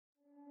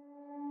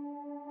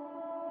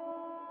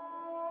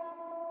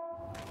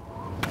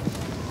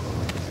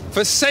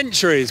For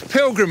centuries,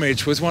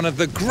 pilgrimage was one of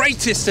the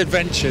greatest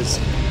adventures.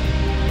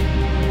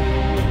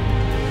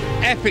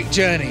 Epic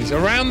journeys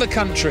around the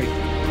country.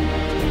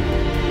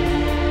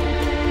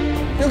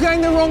 You're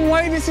going the wrong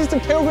way. This is the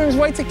pilgrim's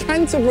way to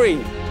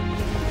Canterbury.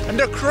 And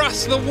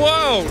across the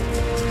world.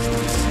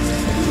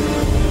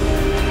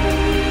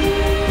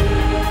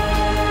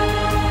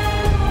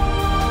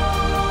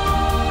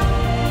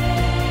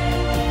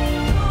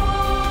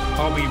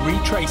 Are we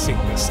retracing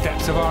the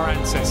steps of our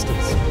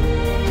ancestors?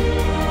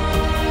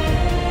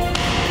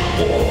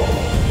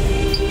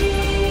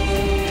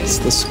 It's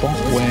the spot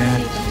where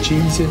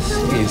Jesus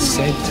is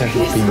said to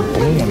have been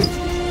born.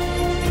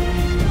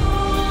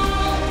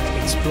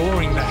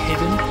 Exploring the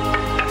hidden.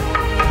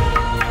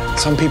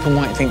 Some people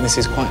might think this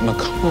is quite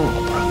macabre.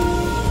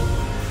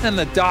 And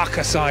the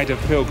darker side of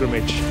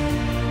pilgrimage.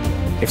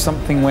 If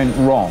something went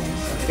wrong,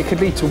 it could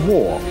lead to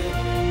war.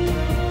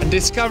 And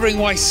discovering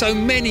why so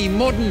many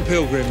modern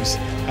pilgrims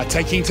are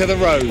taking to the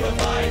road.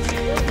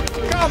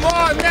 Come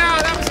on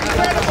now, that was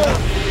incredible!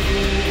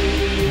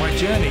 My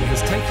journey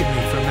has taken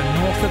me from the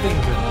north of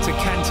England to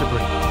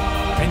Canterbury,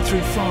 then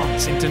through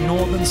France into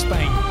northern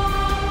Spain,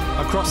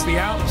 across the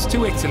Alps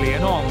to Italy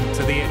and on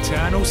to the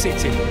Eternal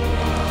City,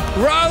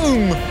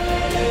 Rome!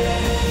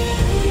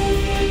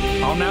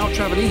 I'll now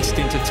travel east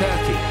into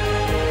Turkey,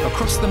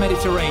 across the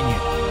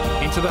Mediterranean,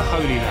 into the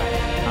Holy Land,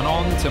 and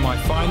on to my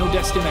final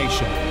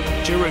destination,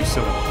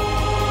 Jerusalem.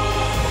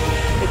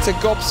 It's a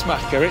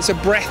gobsmacker, it's a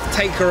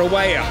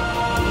breath-taker-awayer.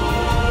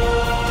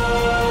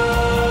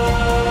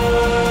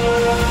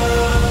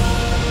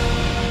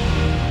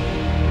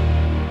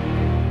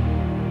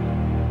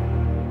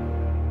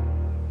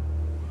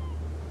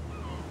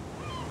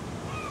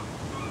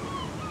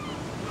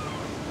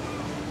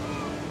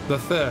 The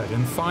third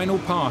and final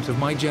part of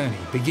my journey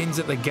begins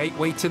at the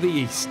gateway to the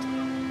east,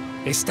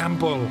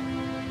 Istanbul.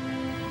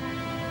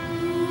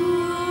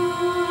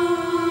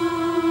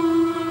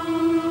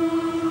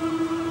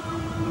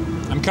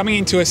 I'm coming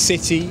into a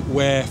city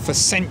where for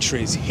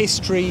centuries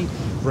history,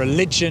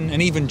 religion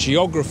and even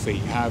geography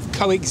have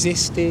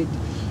coexisted,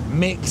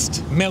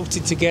 mixed,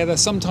 melted together,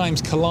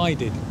 sometimes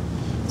collided.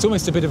 It's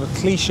almost a bit of a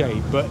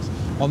cliche, but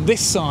on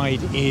this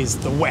side is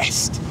the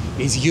West,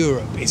 is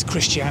Europe, is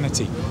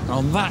Christianity, and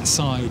on that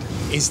side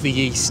is the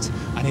East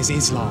and is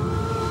Islam.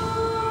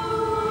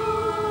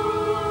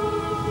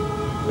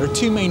 There are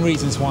two main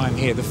reasons why I'm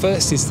here. The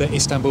first is that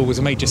Istanbul was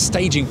a major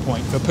staging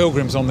point for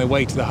pilgrims on their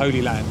way to the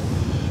Holy Land.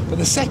 But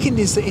the second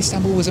is that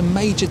Istanbul was a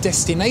major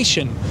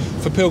destination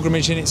for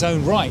pilgrimage in its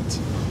own right.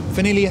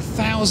 For nearly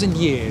 1,000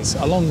 years,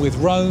 along with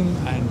Rome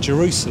and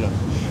Jerusalem,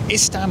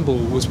 Istanbul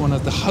was one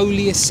of the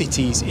holiest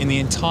cities in the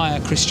entire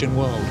Christian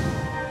world.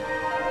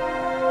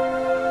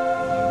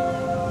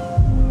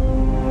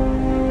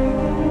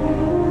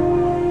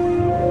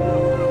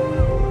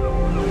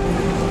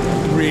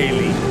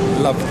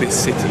 Love this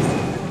city.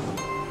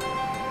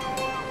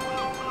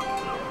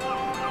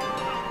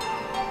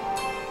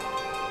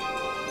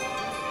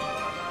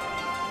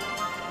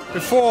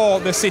 Before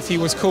the city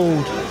was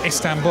called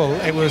Istanbul,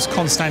 it was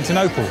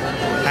Constantinople,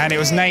 and it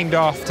was named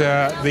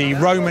after the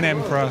Roman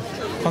Emperor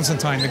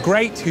Constantine the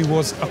Great, who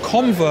was a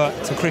convert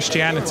to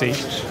Christianity,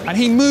 and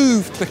he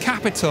moved the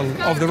capital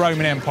of the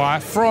Roman Empire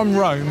from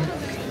Rome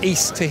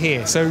east to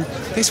here. So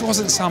this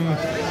wasn't some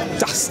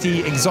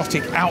dusty,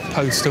 exotic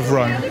outpost of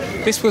Rome.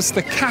 This was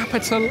the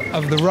capital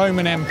of the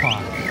Roman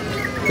Empire,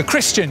 the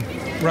Christian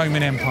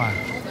Roman Empire.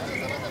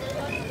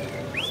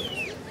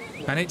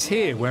 And it's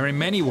here where, in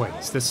many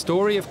ways, the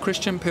story of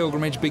Christian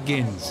pilgrimage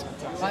begins.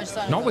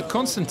 Not with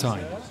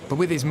Constantine, but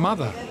with his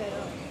mother.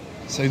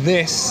 So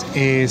this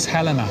is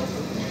Helena.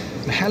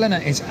 And Helena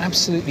is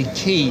absolutely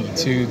key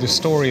to the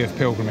story of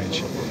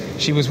pilgrimage.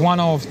 She was one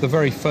of the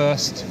very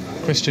first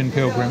Christian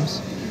pilgrims,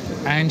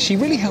 and she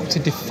really helped to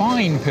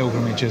define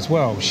pilgrimage as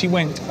well. She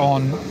went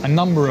on a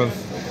number of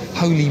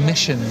holy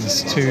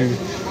missions to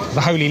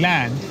the Holy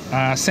Land,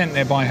 sent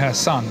there by her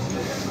son,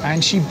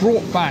 and she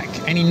brought back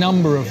any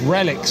number of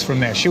relics from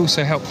there. She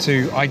also helped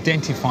to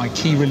identify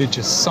key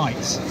religious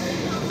sites.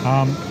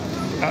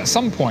 At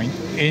some point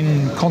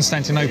in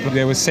Constantinople,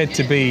 there was said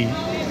to be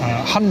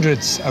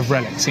hundreds of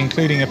relics,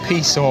 including a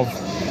piece of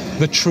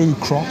the true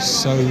cross,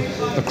 so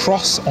the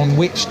cross on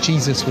which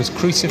Jesus was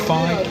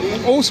crucified,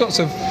 all sorts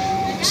of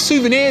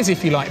souvenirs,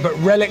 if you like, but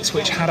relics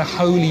which had a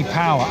holy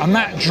power, and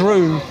that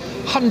drew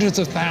hundreds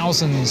of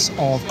thousands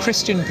of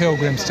Christian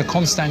pilgrims to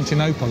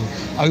Constantinople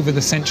over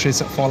the centuries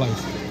that followed.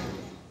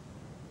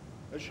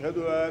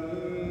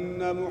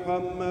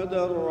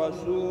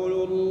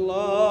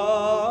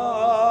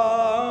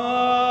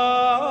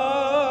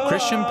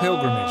 Christian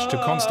pilgrimage to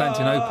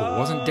Constantinople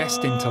wasn't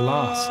destined to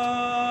last.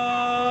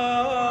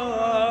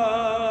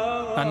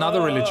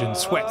 Another religion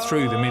swept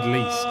through the Middle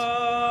East.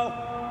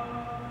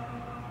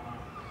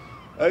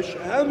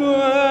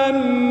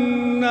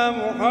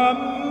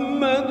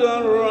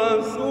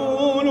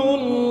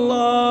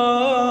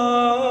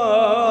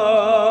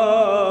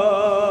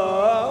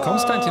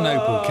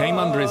 Constantinople came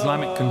under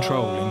Islamic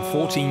control in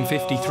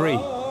 1453,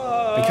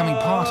 becoming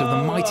part of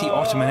the mighty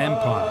Ottoman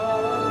Empire.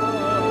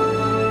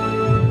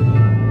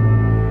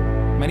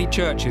 many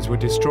churches were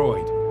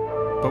destroyed,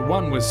 but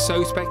one was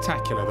so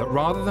spectacular that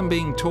rather than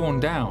being torn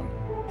down,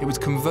 it was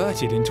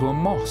converted into a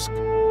mosque.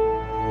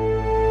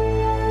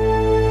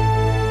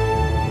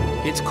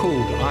 It's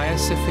called Hagia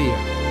Sophia.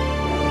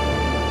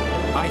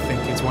 I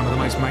think it's one of the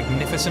most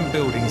magnificent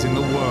buildings in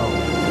the world.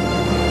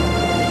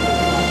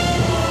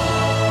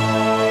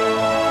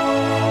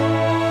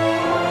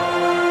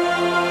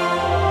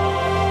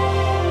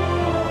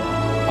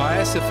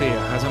 Hagia Sophia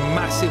has a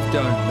massive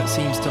dome that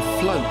seems to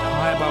float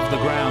high above the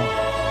ground.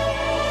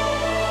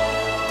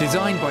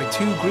 Designed by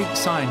two Greek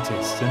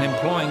scientists and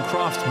employing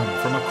craftsmen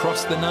from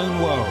across the known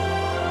world,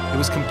 it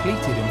was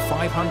completed in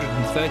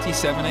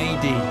 537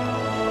 AD.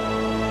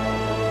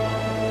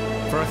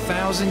 For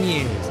 1,000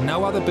 years,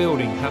 no other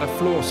building had a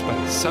floor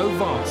space so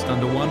vast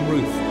under one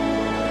roof.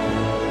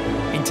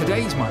 In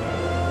today's money,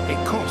 it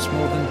cost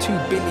more than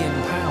 £2 billion.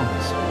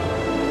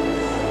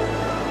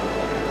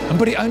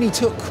 But it only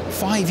took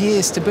 5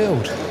 years to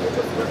build.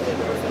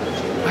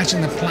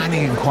 Imagine the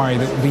planning inquiry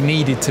that would be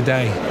needed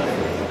today.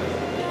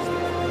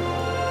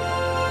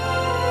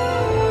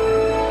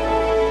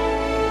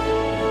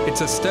 It's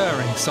a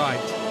stirring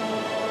sight.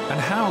 And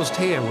housed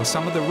here were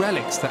some of the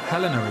relics that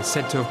Helena is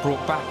said to have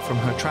brought back from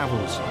her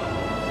travels,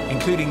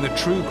 including the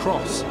true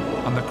cross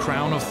and the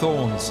crown of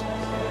thorns.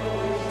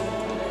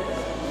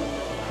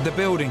 The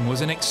building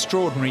was an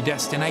extraordinary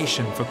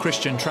destination for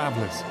Christian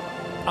travellers,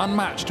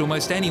 unmatched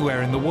almost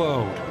anywhere in the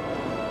world.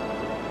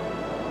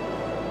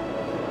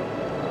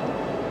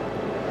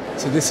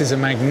 So this is a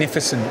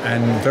magnificent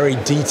and very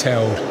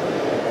detailed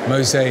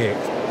mosaic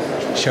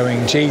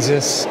showing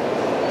Jesus,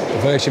 the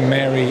Virgin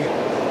Mary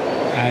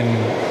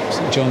and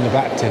St. John the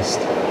Baptist.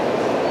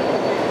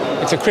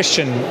 It's a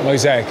Christian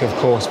mosaic, of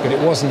course, but it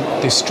wasn't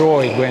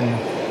destroyed when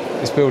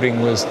this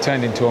building was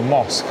turned into a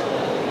mosque.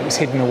 It was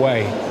hidden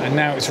away, and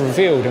now it's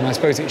revealed, and I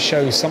suppose it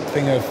shows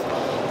something of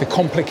the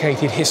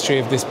complicated history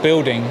of this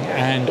building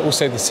and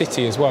also the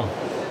city as well.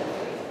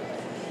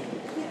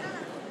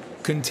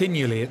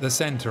 Continually at the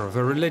centre of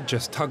a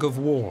religious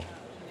tug-of-war,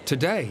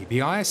 today the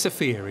Hagia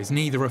Sophia is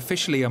neither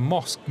officially a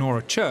mosque nor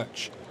a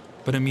church,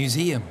 but a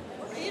museum.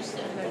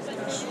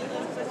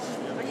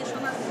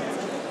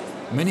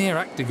 Munir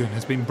Aktagun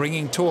has been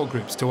bringing tour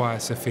groups to Hagia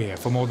Sophia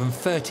for more than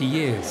 30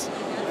 years.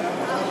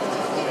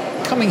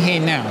 Coming here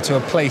now to a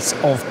place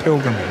of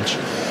pilgrimage,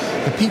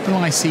 the people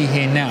I see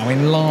here now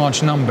in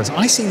large numbers,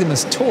 I see them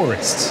as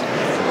tourists.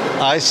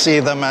 I see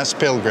them as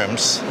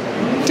pilgrims.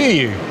 Do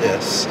you?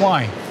 Yes.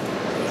 Why?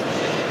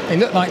 They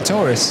look like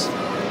tourists.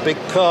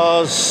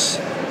 Because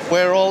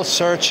we're all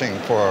searching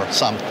for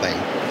something.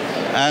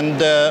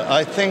 And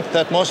I think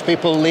that most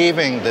people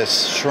leaving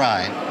this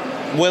shrine,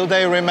 will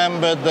they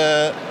remember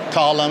the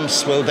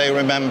columns? Will they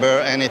remember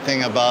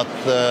anything about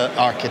the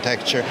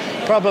architecture?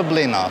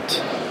 Probably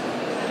not.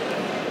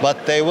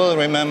 But they will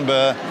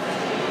remember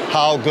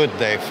how good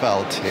they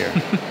felt here.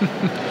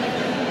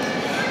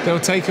 They'll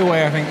take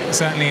away, I think,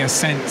 certainly a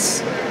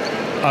sense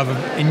of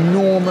an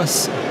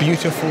enormous,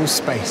 beautiful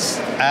space.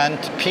 And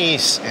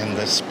peace in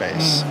this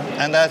space.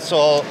 And that's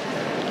all,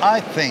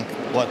 I think,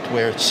 what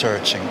we're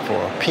searching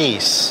for,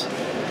 peace.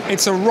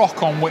 It's a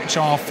rock on which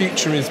our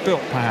future is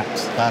built,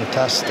 perhaps.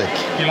 Fantastic.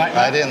 You like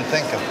that? I didn't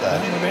think of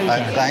that. Oh, there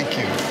you go. Thank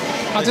you.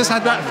 I just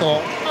had that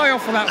thought. I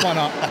offer that one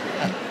up.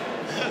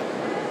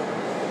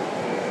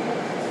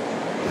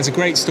 There's a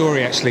great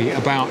story, actually,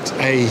 about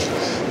a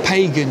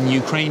pagan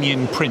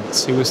Ukrainian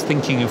prince who was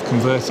thinking of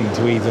converting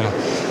to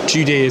either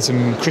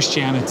Judaism,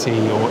 Christianity,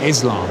 or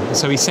Islam. And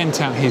so he sent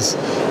out his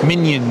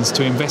minions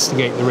to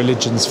investigate the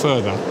religions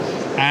further.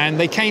 And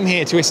they came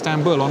here to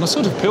Istanbul on a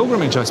sort of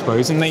pilgrimage, I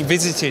suppose, and they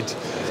visited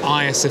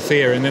Hagia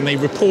Sophia, and then they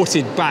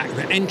reported back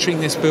that entering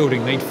this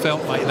building, they'd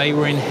felt like they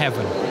were in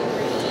heaven.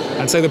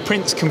 And so the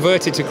prince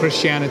converted to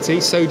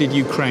Christianity, so did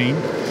Ukraine,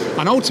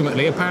 and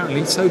ultimately,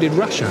 apparently, so did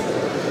Russia.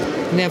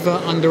 Never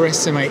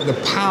underestimate the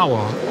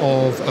power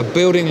of a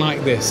building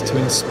like this to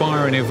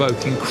inspire and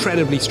evoke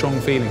incredibly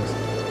strong feelings.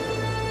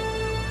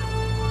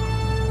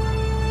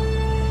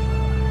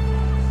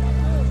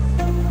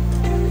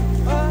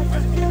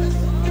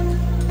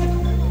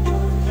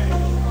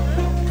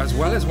 As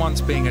well as once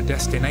being a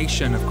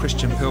destination of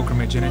Christian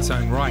pilgrimage in its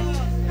own right,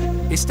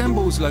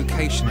 Istanbul's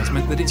location has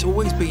meant that it's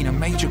always been a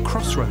major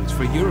crossroads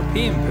for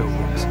European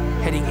pilgrims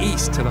heading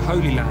east to the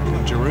Holy Land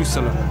and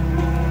Jerusalem.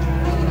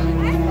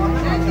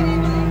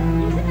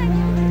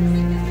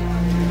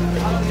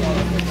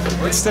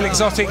 It's still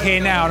exotic here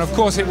now, and of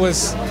course it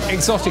was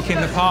exotic in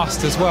the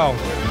past as well.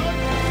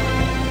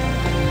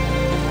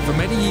 For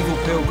medieval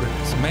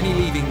pilgrims, many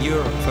leaving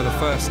Europe for the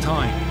first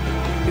time,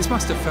 this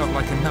must have felt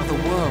like another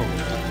world.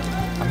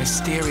 A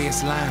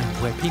mysterious land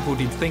where people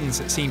did things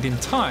that seemed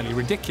entirely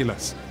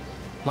ridiculous,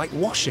 like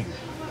washing.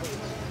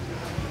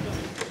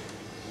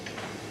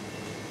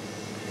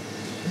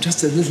 I'm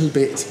just a little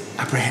bit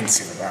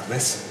apprehensive about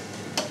this.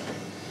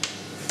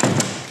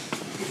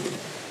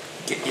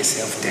 Get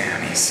yourself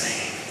down, you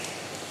see.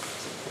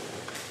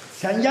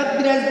 Sen yat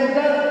biraz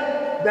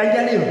burada, ben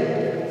geliyorum.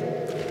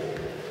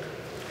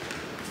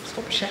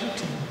 Stop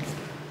shouting.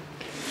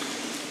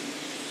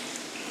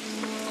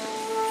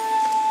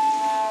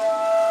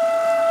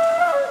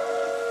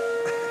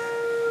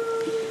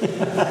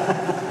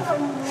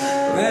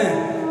 Man.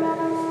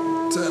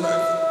 Turn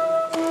over.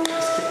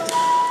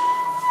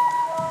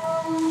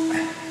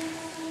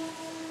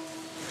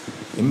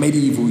 In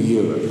medieval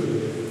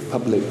Europe,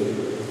 public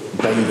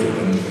bathing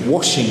and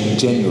washing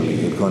generally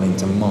had gone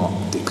into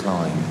marked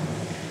decline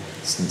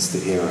since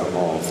the era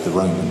of the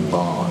Roman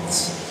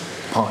baths,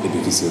 partly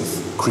because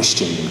of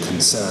Christian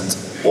concerns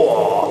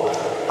or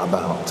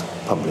about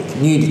public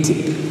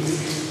nudity.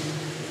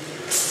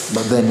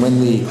 But then when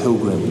the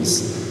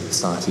pilgrims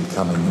started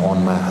coming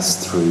en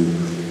masse through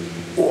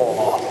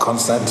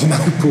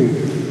Constantinople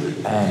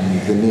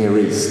and the Near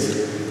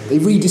East, they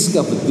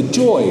rediscovered the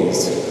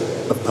joys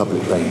of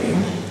public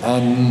bathing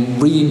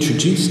and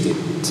reintroduced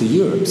it to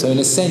Europe. So in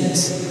a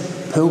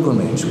sense,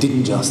 pilgrimage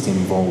didn't just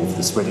involve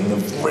the spreading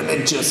of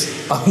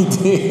religious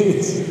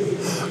ideas,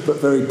 but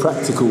very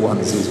practical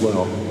ones as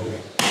well.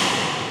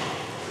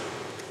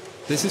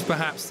 This is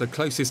perhaps the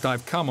closest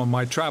I've come on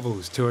my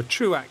travels to a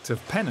true act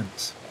of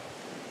penance.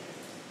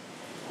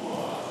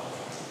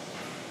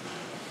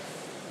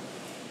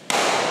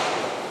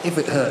 If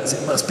it hurts,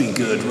 it must be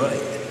good, right?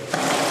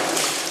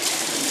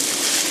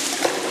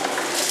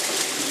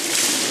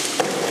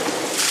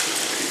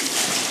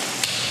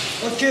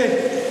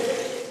 Okay.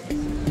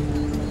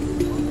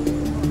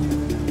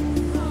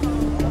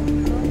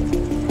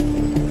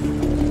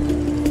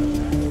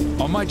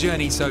 On my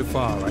journey so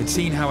far, I'd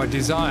seen how a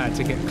desire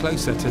to get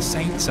closer to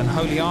saints and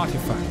holy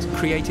artifacts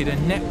created a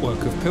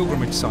network of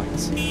pilgrimage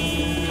sites.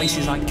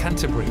 Places like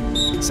Canterbury,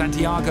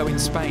 Santiago in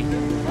Spain,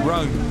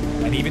 Rome,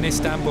 and even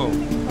Istanbul.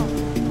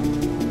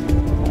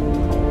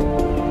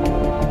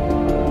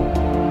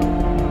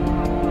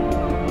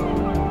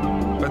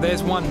 But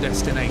there's one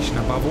destination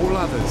above all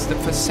others that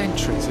for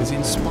centuries has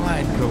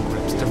inspired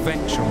pilgrims to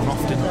venture on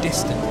often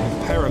distant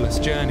and perilous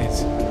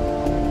journeys.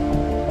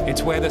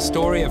 It's where the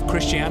story of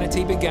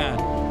Christianity began,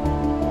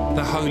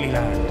 the Holy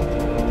Land.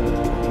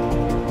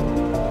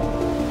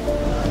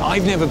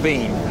 I've never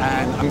been,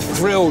 and I'm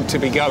thrilled to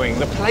be going.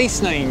 The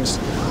place names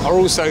are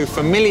also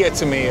familiar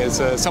to me as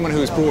someone who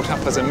was brought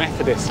up as a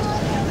Methodist.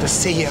 The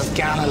Sea of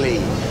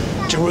Galilee,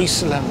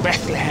 Jerusalem,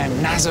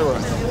 Bethlehem,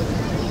 Nazareth.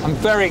 I'm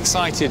very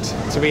excited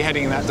to be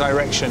heading in that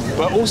direction,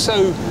 but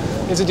also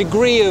there's a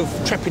degree of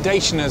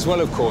trepidation as well,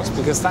 of course,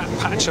 because that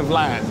patch of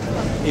land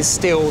is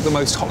still the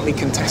most hotly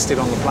contested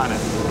on the planet.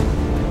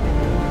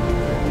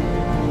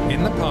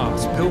 In the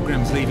past,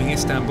 pilgrims leaving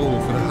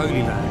Istanbul for the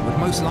Holy Land would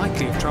most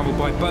likely have travelled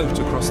by boat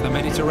across the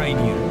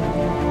Mediterranean.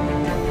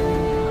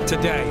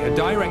 Today, a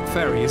direct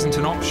ferry isn't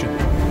an option.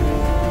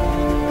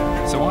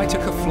 So I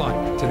took a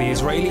flight to the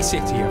Israeli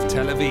city of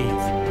Tel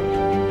Aviv.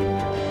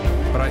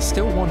 But I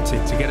still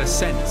wanted to get a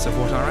sense of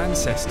what our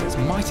ancestors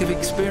might have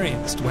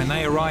experienced when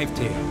they arrived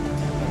here.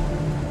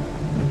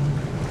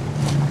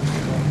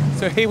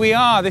 So here we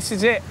are, this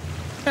is it.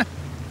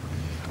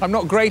 I'm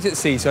not great at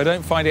sea, so I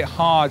don't find it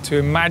hard to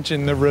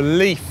imagine the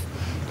relief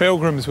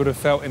pilgrims would have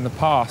felt in the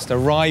past,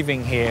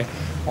 arriving here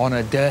on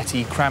a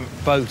dirty,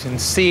 cramped boat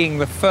and seeing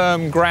the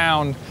firm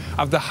ground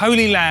of the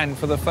Holy Land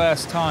for the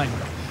first time.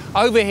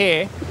 Over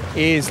here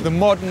is the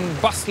modern,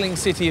 bustling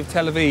city of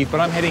Tel Aviv,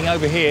 but I'm heading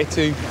over here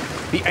to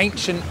the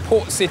ancient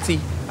port city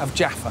of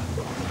Jaffa.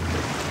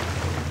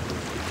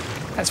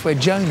 That's where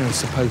Jonah was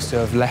supposed to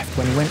have left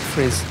when he went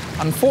for his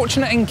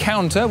unfortunate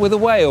encounter with a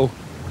whale.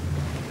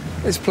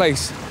 This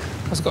place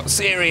has got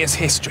serious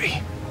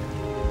history.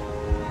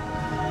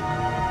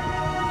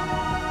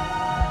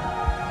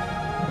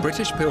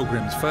 British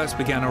pilgrims first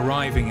began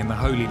arriving in the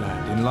Holy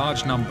Land in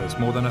large numbers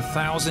more than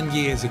 1,000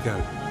 years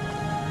ago.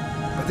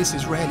 But this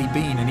has rarely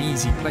been an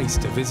easy place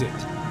to visit.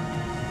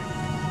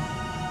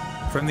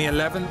 From the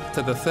 11th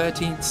to the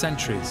 13th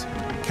centuries,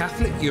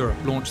 Catholic Europe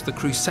launched the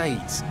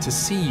Crusades to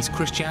seize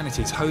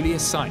Christianity's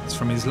holiest sites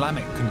from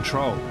Islamic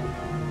control.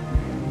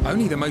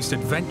 Only the most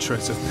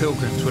adventurous of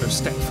pilgrims would have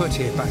stepped foot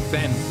here back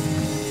then.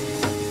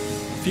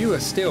 Fewer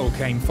still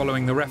came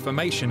following the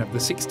Reformation of the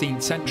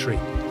 16th century,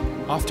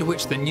 after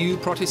which the new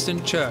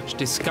Protestant Church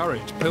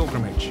discouraged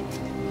pilgrimage.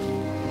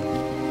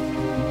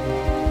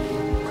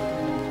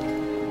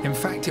 In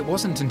fact, it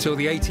wasn't until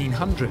the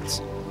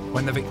 1800s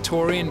when the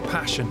Victorian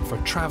passion for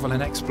travel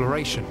and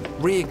exploration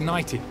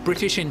reignited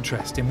British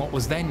interest in what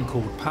was then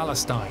called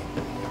Palestine.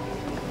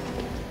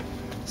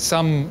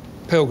 Some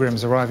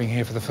pilgrims arriving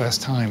here for the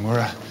first time were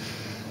a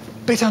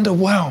bit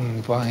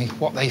underwhelmed by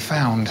what they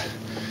found.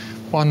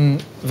 One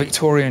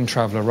Victorian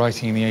traveller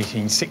writing in the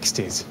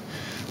 1860s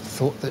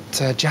thought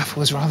that Jaffa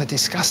was rather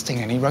disgusting,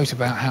 and he wrote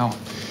about how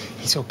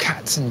he saw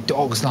cats and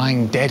dogs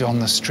lying dead on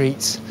the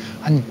streets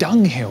and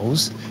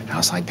dunghills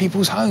outside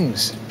people's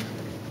homes.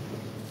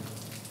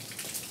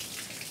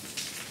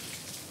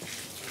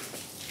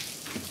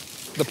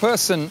 The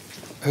person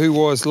who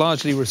was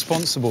largely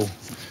responsible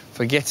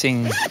for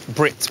getting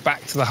Brits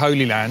back to the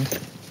Holy Land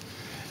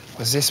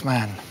was this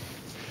man,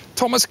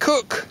 Thomas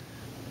Cook.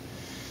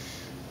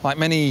 Like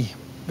many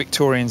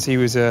Victorians, he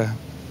was a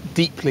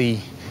deeply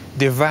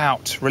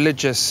devout,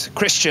 religious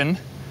Christian,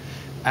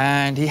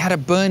 and he had a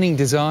burning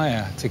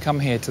desire to come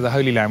here to the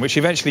Holy Land, which he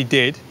eventually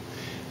did,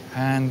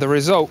 and the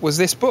result was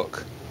this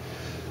book,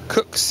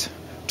 Cook's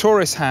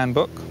tourist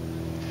handbook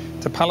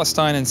to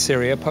Palestine and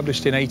Syria,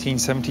 published in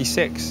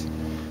 1876.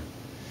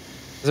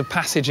 There's a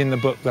passage in the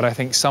book that I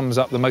think sums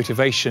up the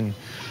motivation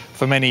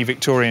for many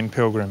Victorian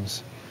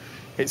pilgrims.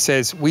 It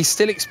says, "We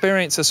still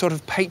experience a sort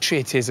of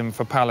patriotism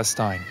for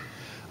Palestine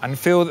and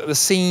feel that the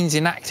scenes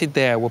enacted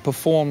there were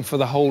performed for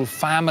the whole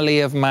family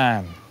of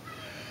man.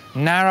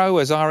 Narrow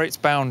as are its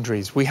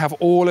boundaries, we have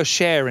all a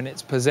share in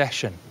its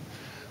possession.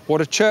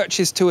 What a church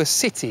is to a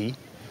city,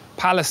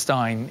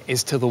 Palestine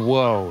is to the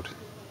world."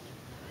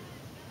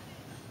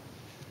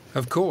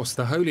 Of course,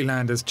 the Holy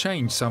Land has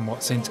changed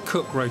somewhat since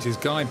Cook wrote his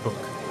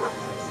guidebook.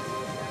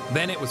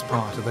 Then it was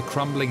part of the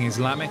crumbling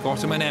Islamic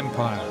Ottoman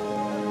Empire.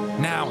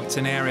 Now it's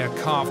an area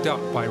carved up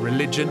by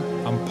religion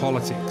and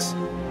politics.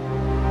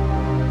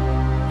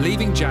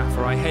 Leaving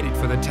Jaffa, I headed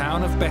for the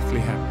town of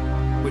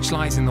Bethlehem, which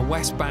lies in the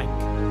West Bank,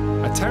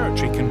 a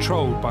territory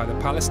controlled by the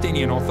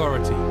Palestinian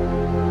Authority.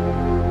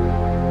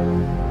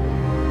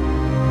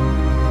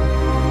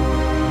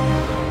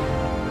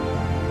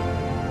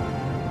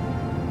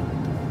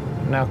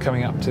 Now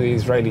coming up to the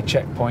Israeli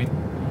checkpoint.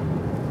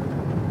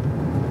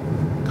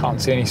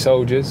 Can't see any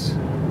soldiers.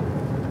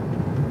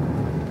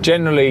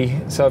 Generally,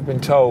 so I've been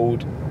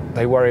told,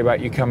 they worry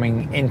about you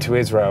coming into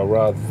Israel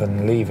rather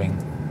than leaving.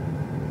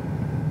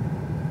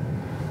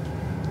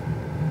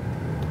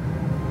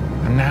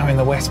 I'm now in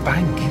the West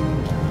Bank.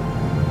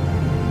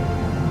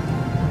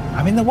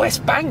 I'm in the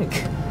West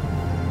Bank.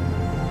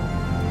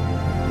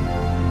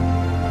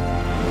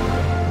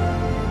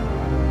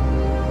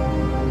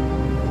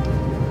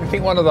 I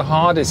think one of the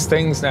hardest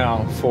things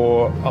now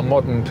for a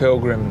modern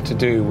pilgrim to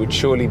do would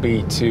surely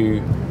be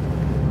to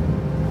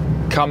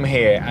come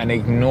here and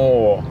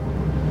ignore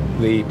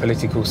the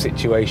political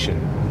situation.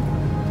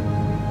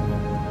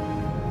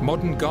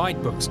 Modern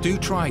guidebooks do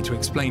try to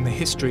explain the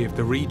history of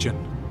the region.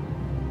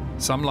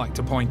 Some like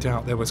to point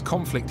out there was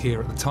conflict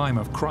here at the time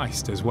of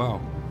Christ as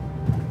well.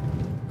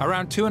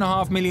 Around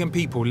 2.5 million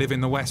people live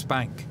in the West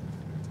Bank.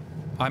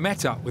 I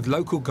met up with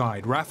local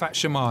guide Rafat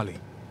Shamali,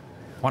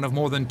 one of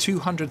more than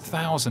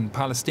 200,000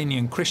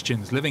 Palestinian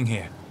Christians living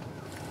here.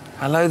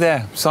 Hello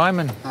there,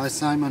 Simon. Hi,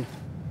 Simon.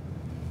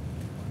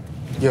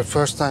 Your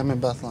first time in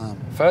Bethlehem?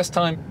 First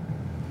time?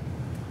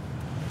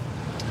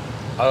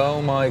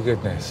 Oh my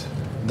goodness.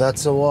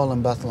 That's a wall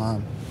in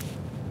Bethlehem.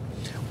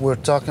 We're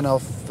talking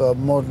of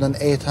more than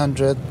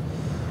 800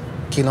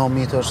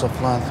 kilometers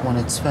of length when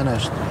it's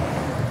finished.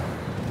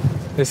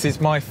 This is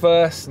my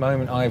first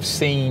moment I've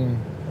seen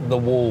the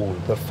wall,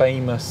 the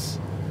famous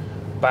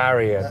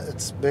barrier.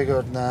 It's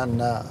bigger than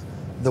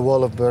the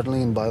wall of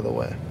Berlin, by the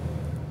way.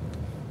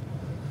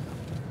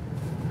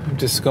 I've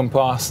just gone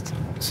past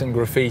some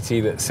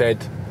graffiti that said,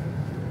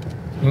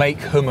 "Make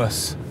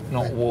hummus,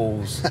 not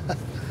walls."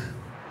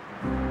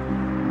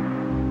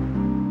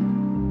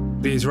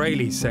 The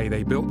Israelis say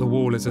they built the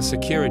wall as a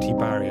security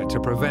barrier to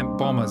prevent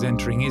bombers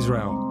entering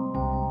Israel.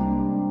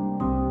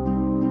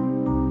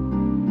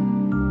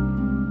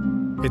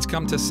 It's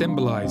come to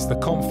symbolize the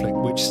conflict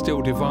which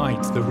still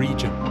divides the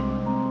region,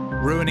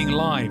 ruining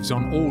lives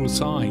on all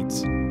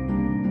sides.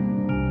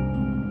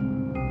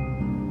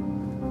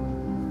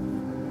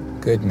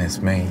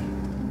 Goodness me.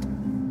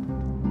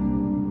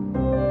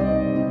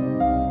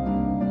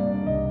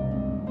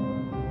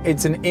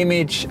 It's an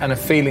image and a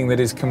feeling that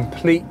is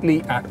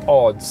completely at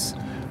odds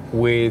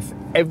with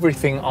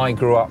everything I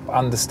grew up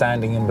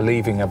understanding and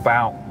believing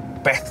about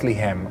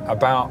Bethlehem,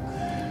 about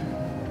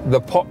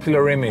the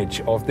popular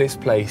image of this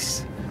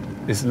place,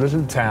 this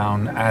little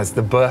town, as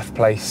the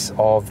birthplace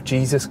of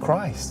Jesus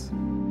Christ.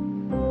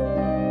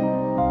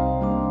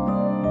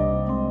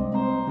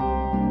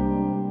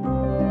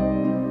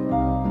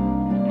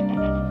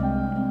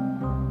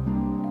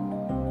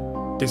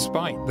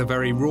 Despite the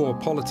very raw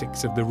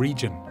politics of the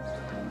region,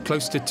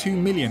 close to 2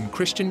 million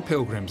Christian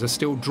pilgrims are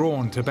still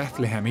drawn to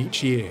Bethlehem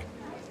each year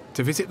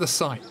to visit the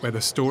site where the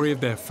story of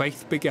their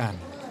faith began.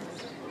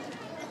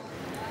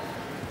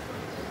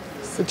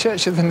 It's the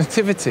Church of the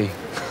Nativity.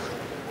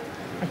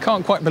 I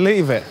can't quite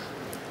believe it.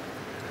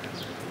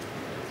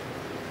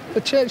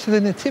 The Church of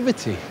the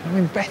Nativity. I'm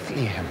in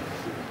Bethlehem.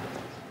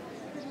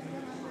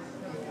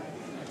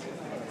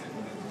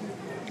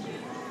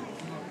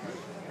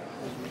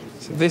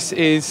 So this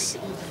is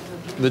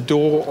the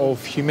door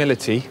of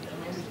humility.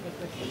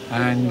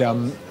 And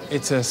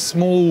it's a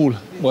small,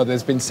 well,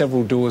 there's been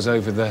several doors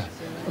over the,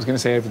 I was going to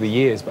say over the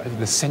years, but over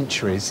the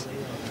centuries.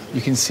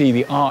 You can see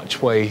the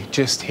archway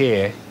just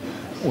here,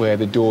 where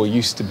the door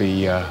used to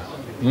be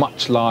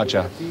much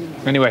larger.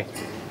 Anyway,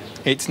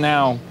 it's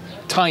now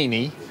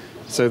tiny,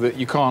 so that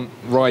you can't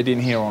ride in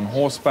here on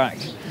horseback.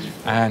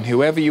 And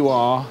whoever you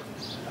are,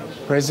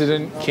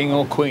 president, king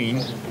or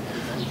queen,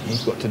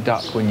 you've got to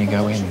duck when you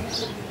go in.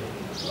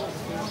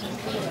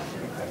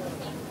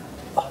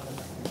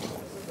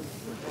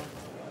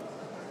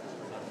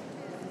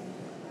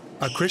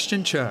 A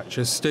Christian church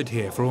has stood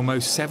here for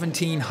almost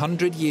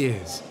 1,700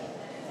 years.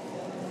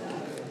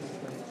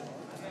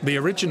 The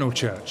original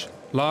church,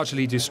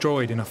 largely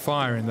destroyed in a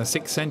fire in the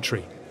 6th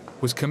century,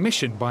 was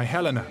commissioned by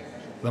Helena,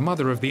 the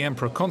mother of the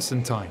Emperor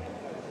Constantine.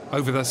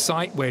 over the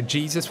site where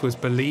Jesus was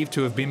believed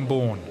to have been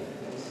born.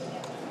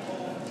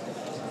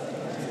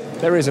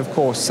 There is, of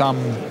course,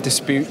 some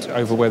dispute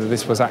over whether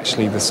this was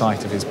actually the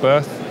site of his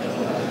birth,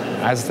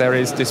 as there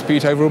is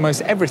dispute over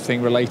almost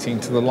everything relating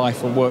to the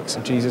life and works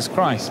of Jesus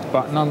Christ.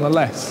 But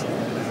nonetheless,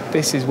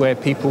 this is where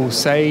people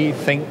say,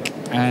 think,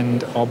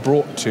 and are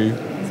brought to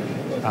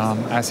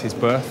as his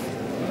birth.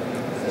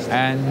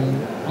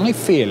 And I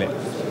feel it,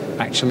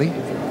 actually.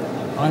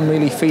 I'm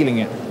really feeling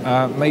it.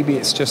 Maybe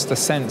it's just the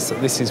sense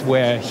that this is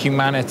where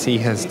humanity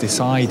has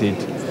decided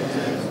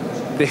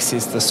this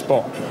is the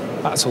spot.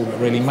 That's all that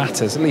really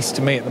matters, at least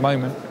to me at the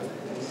moment.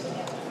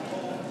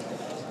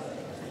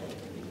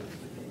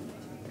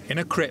 In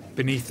a crypt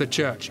beneath the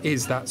church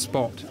is that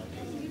spot.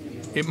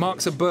 It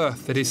marks a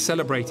birth that is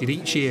celebrated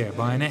each year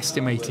by an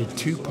estimated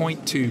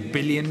 2.2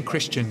 billion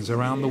Christians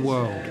around the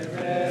world.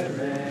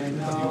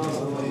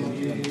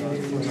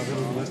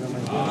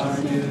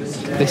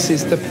 This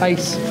is the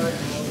place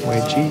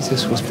where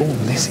Jesus was born.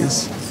 This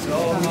is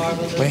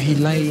where he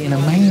lay in a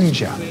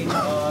manger.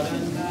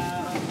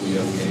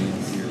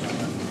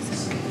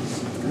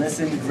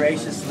 Listen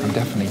graciously. I'm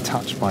definitely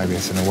touched by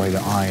this in a way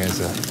that I, as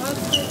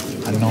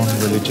a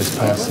non-religious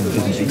person,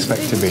 didn't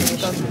expect to be.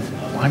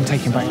 I'm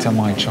taken back to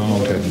my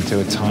childhood and to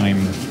a time,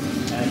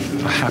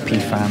 a happy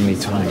family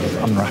time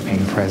of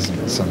unwrapping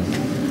presents and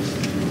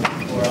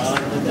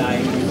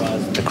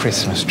the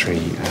Christmas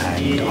tree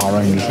and our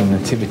own little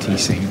nativity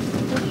scene.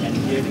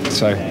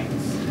 So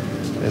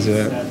there's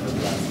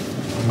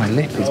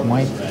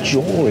my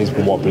jaw is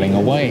wobbling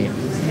away.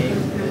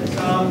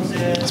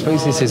 I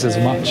suppose this is as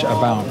much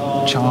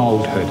about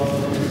childhood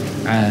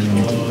and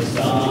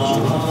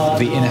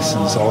the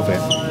innocence of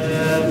it.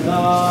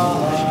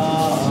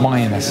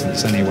 My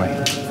innocence,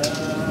 anyway.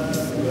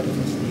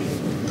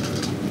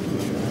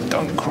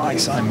 Don't cry,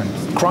 Simon.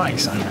 Cry,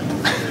 Simon.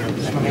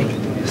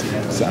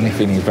 Certainly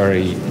feeling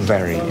very,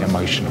 very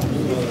emotional.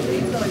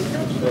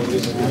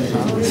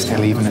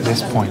 Still, even at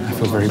this point, I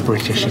feel very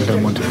British and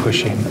don't want to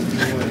push in.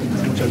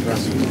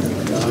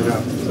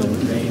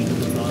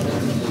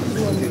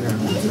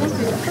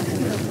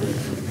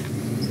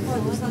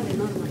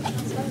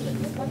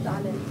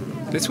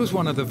 This was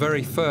one of the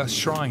very first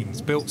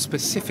shrines built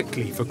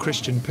specifically for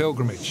Christian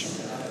pilgrimage.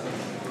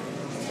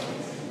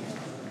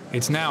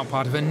 It's now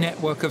part of a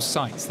network of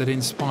sites that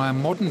inspire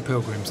modern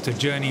pilgrims to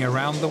journey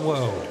around the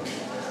world.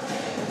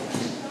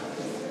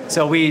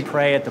 So we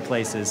pray at the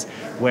places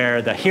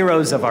where the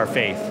heroes of our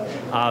faith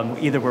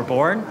either were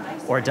born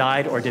or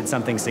died or did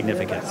something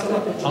significant.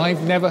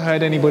 I've never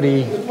heard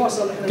anybody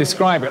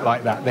describe it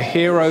like that, the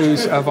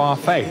heroes of our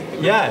faith.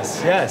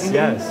 Yes, yes,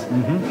 yes.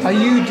 Mm-hmm. Are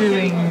you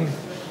doing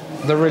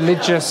the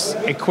religious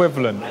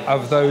equivalent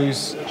of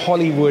those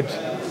Hollywood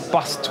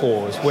bus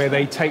tours where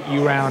they take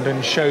you around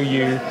and show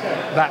you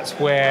that's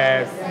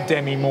where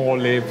Demi Moore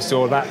lives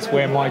or that's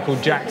where Michael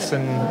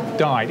Jackson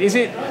died? Is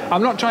it,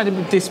 I'm not trying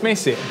to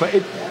dismiss it, but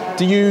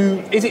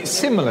is it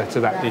similar to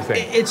that, do you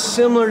think? It's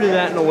similar to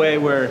that in a way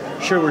where,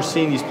 sure, we're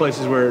seeing these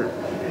places where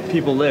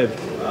people live,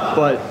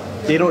 but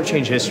they don't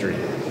change history.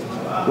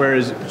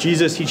 Whereas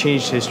Jesus, he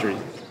changed history.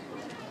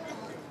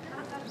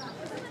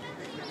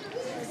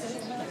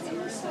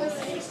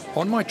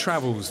 On my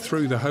travels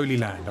through the Holy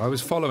Land, I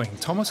was following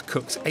Thomas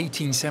Cook's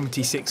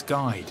 1876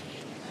 guide.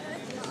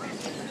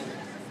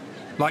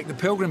 Like the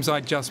pilgrims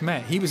I'd just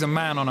met, he was a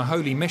man on a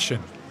holy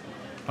mission.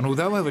 And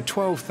although over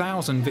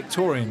 12,000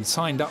 Victorians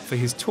signed up for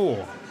his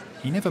tour,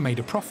 he never made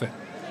a profit.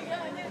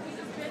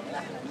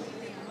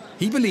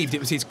 He believed it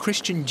was his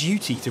Christian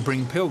duty to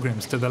bring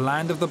pilgrims to the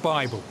land of the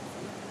Bible.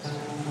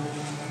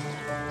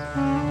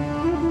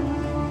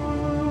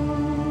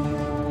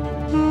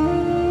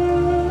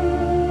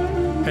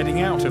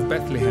 Heading out of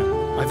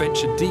Bethlehem, I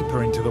ventured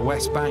deeper into the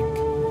West Bank.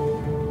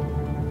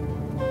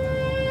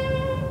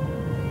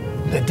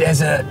 The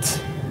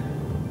desert.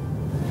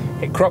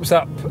 It crops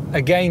up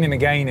again and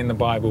again in the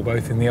Bible,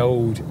 both in the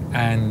Old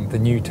and the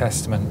New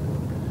Testament.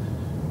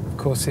 Of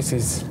course, this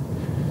is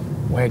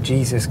where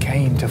Jesus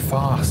came to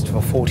fast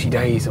for 40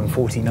 days and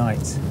 40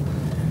 nights.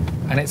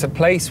 And it's a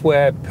place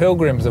where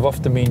pilgrims have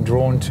often been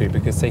drawn to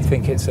because they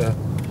think it's a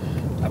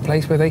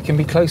place where they can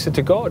be closer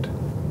to God.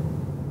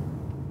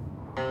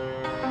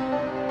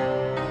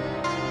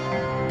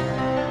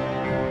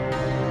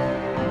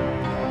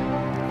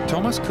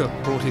 Thomas Cook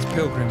brought his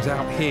pilgrims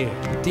out here,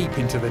 deep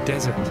into the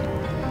desert.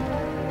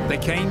 They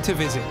came to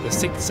visit the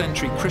 6th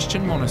century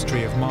Christian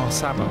monastery of Mar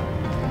Saba,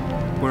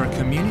 where a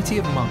community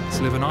of monks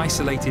live an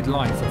isolated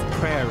life of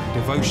prayer and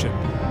devotion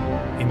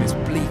in this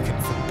bleak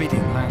and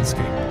forbidding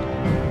landscape.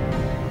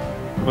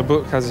 The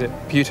book has it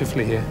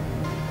beautifully here.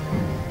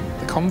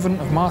 The convent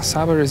of Mar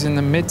Saba is in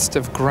the midst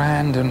of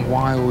grand and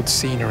wild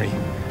scenery,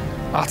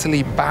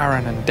 utterly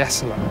barren and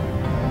desolate.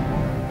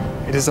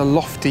 It is a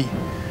lofty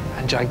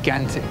and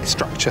gigantic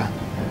structure,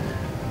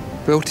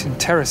 built in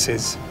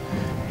terraces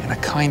in a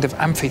kind of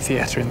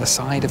amphitheatre in the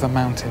side of a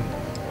mountain.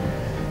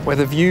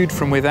 Whether viewed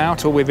from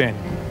without or within,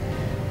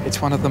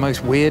 it's one of the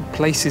most weird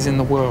places in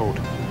the world,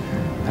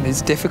 and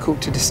it's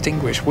difficult to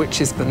distinguish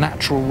which is the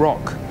natural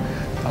rock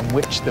and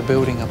which the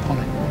building upon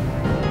it.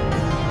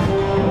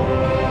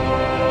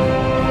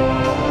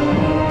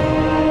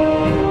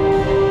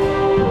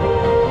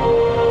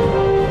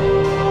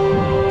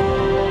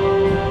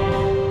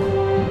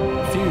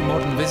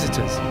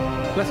 visitors,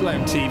 let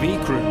alone TV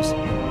crews,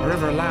 are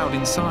ever allowed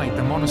inside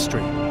the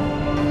monastery.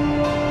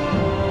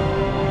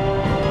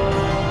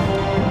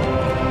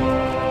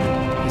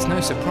 It's no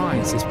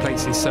surprise this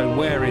place is so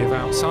wary of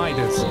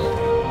outsiders.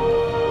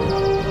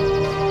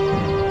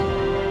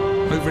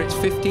 Over its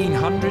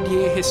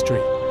 1,500-year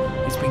history,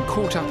 it's been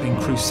caught up in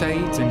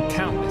crusades and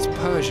countless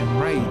Persian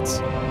raids.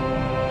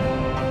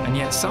 And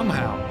yet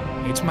somehow,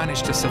 it's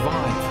managed to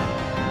survive.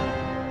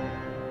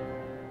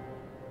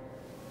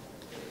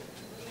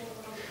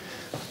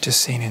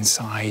 Just seen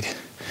inside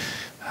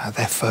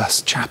their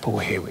first chapel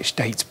here, which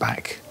dates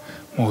back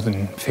more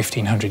than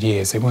 1,500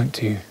 years. They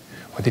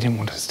didn't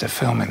want us to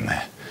film in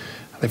there.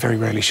 They very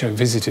rarely show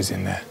visitors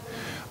in there.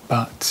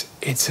 But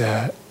it's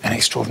an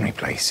extraordinary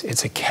place.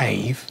 It's a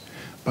cave,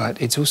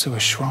 but it's also a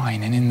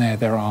shrine, and in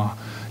there are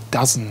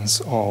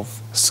dozens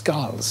of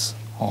skulls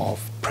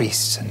of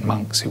priests and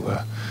monks who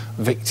were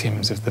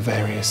victims of the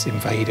various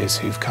invaders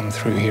who've come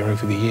through here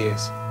over the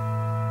years.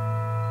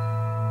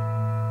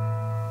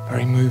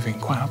 Very moving,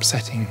 quite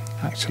upsetting,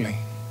 actually,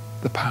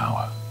 the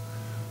power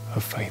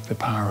of faith, the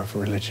power of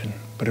religion.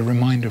 But a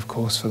reminder, of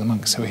course, for the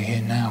monks who are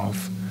here now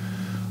of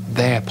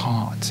their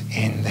part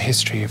in the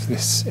history of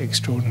this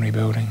extraordinary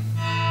building.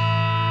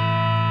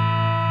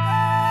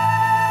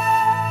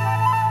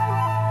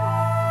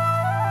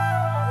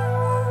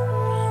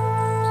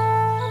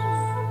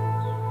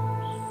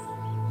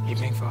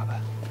 Evening,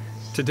 Father.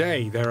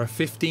 Today, there are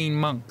 15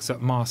 monks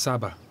at Mar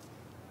Saba.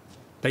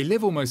 They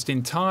live almost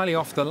entirely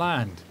off the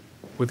land,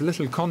 with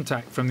little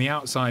contact from the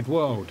outside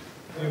world.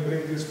 Can I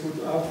bring this food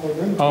up for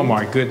them? Oh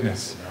my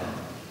goodness.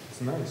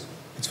 It's nice.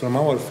 It's from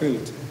our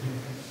field.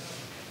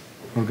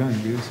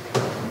 Organic, yes.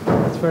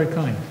 That's very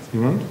kind.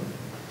 You want?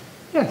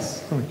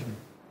 Yes. Thank you.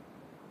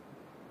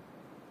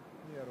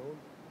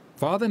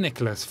 Father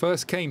Nicholas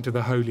first came to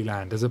the Holy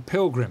Land as a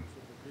pilgrim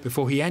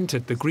before he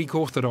entered the Greek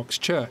Orthodox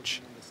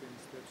Church.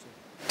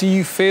 Do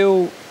you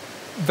feel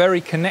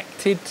very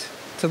connected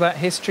to that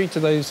history, to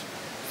those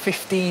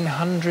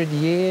 1,500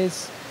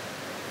 years?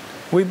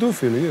 We do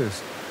feel,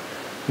 yes.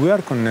 We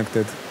are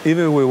connected.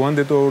 Even we want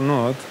it or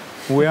not,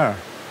 we are.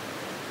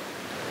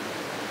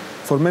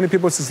 For many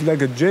people, it's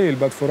like a jail,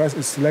 but for us,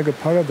 it's like a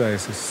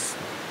paradise. It's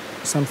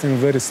something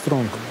very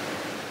strong.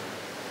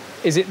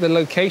 Is it the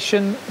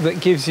location that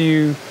gives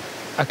you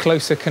a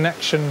closer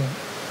connection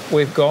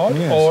with God?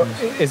 Yes, or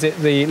yes. is it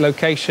the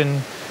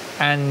location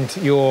and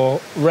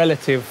your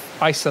relative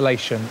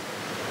isolation?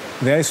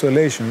 The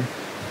isolation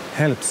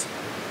helps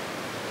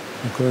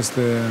because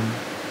you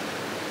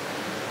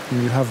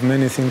have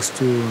many things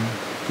to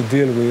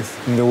deal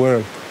with in the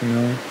world, you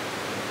know,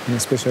 and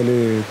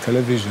especially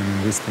television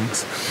and these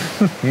things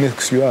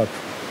mix you up.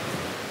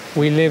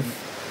 We live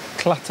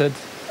cluttered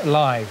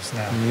lives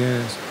now.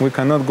 Yes, we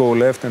cannot go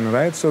left and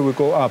right, so we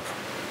go up.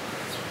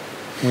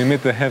 We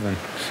meet the heaven.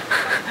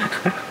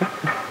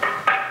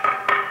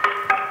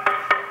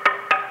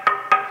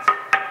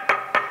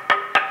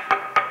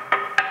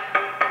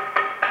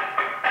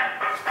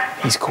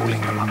 He's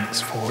calling the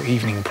monks for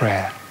evening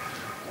prayer,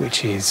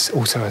 which is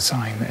also a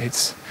sign that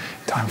it's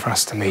time for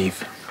us to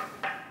leave.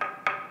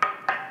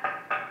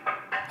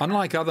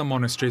 Unlike other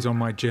monasteries on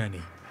my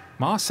journey,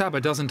 Mar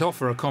Saba doesn't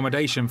offer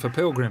accommodation for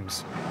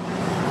pilgrims.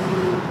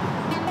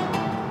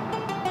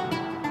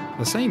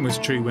 The same was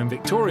true when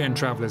Victorian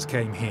travellers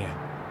came here.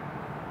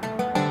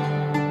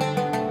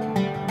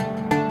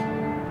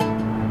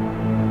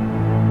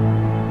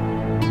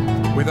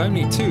 With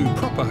only 2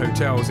 proper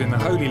hotels in the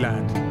Holy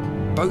Land,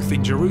 both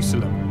in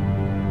Jerusalem,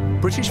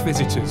 British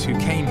visitors who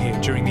came here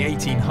during the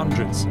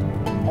 1800s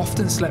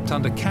often slept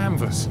under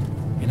canvas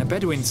in a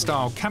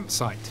Bedouin-style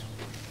campsite.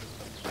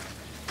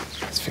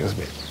 This feels a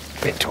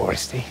bit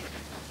touristy.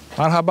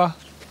 Marhaba.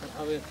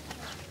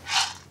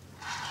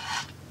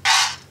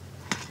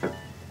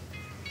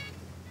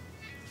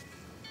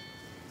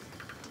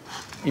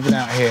 Even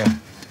out here,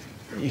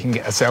 you can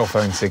get a cell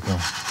phone signal.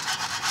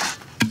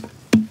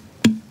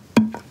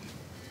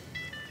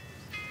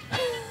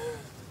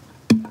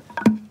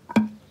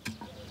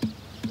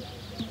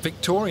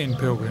 Victorian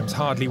pilgrims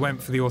hardly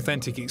went for the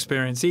authentic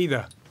experience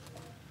either,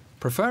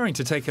 preferring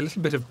to take a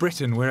little bit of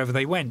Britain wherever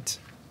they went.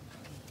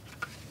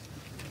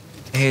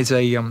 Here's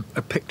a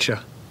picture,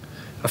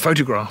 a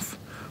photograph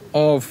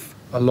of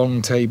a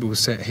long table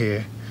set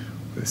here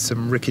with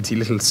some rickety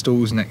little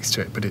stools next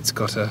to it, but it's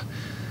got a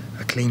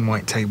clean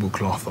white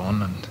tablecloth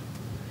on and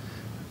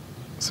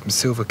some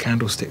silver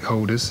candlestick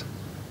holders.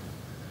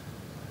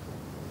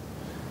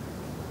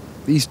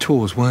 These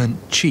tours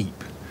weren't cheap.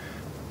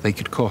 They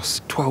could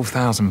cost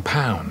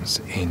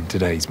 £12,000 in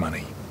today's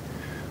money,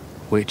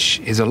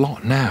 which is a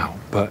lot now,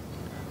 but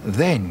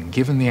then,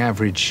 given the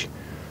average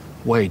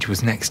wage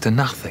was next to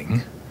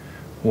nothing,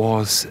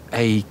 was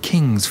a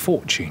king's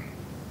fortune.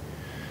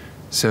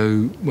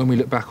 So when we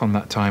look back on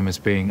that time as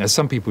being, as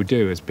some people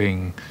do, as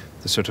being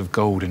the sort of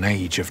golden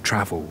age of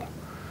travel,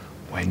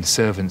 when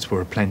servants were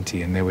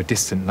aplenty and there were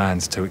distant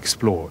lands to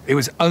explore, it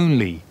was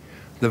only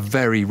the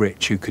very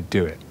rich who could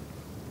do it.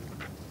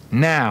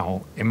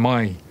 Now, in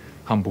my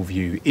humble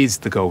view, is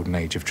the golden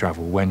age of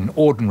travel, when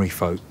ordinary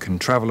folk can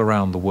travel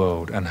around the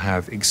world and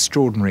have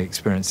extraordinary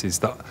experiences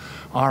that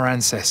our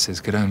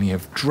ancestors could only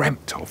have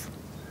dreamt of.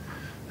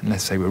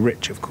 Unless they were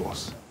rich, of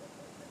course.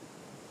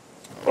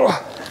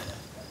 Oh.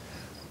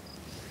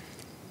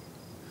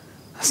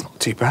 That's not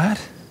too bad.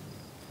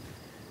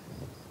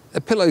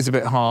 The pillow's a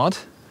bit hard.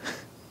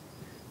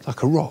 It's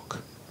like a rock.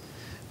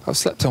 I've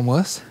slept on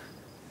worse.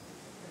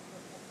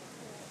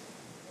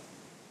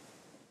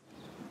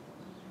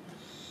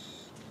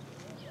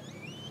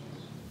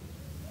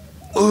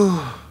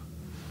 Oh,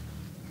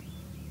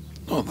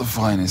 not the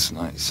finest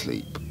night's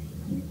sleep.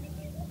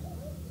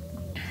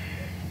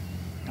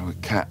 There were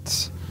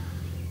cats,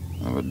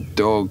 there were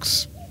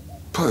dogs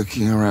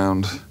poking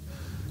around,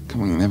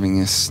 coming and having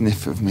a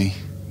sniff of me.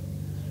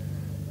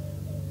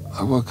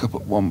 I woke up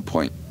at one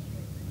point,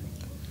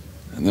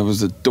 and there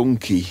was a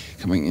donkey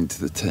coming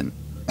into the tent.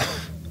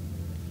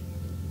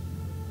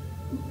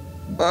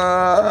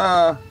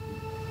 Ah!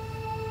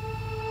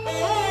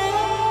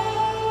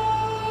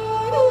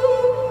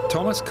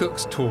 Thomas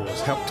Cook's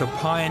tours helped to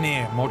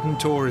pioneer modern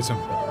tourism.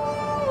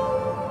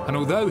 And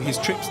although his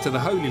trips to the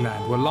Holy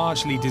Land were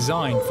largely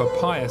designed for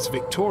pious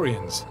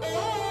Victorians,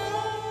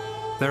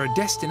 there are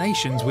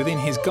destinations within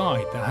his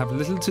guide that have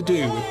little to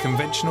do with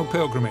conventional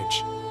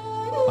pilgrimage,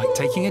 like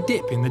taking a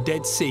dip in the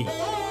Dead Sea.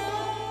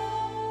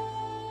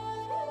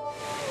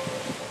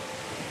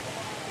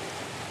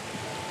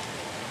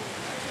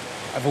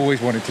 I've always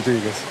wanted to do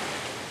this.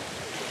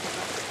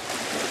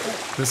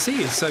 The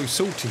sea is so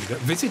salty that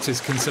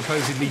visitors can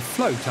supposedly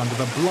float under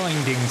the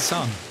blinding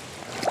sun.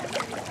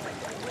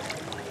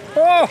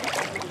 Oh!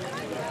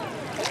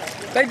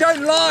 They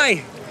don't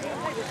lie!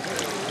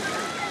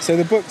 So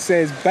the book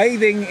says,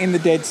 bathing in the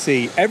Dead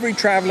Sea. Every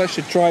traveller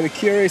should try the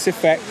curious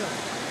effect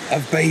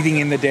of bathing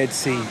in the Dead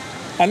Sea.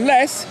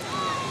 Unless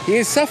he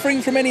is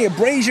suffering from any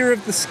abrasion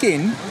of the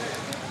skin,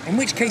 in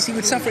which case he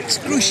would suffer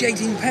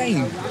excruciating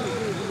pain.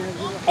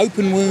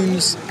 Open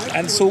wounds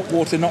and salt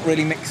water not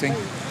really mixing.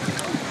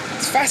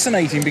 It's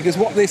fascinating because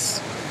what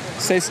this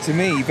says to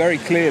me very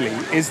clearly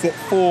is that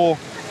for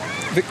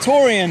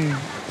Victorian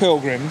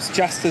pilgrims,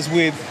 just as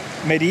with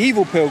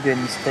medieval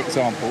pilgrims, for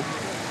example,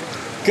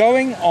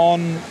 going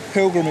on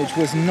pilgrimage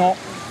was not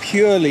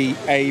purely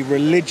a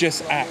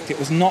religious act. It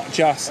was not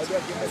just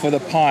for the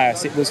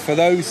pious. It was for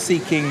those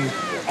seeking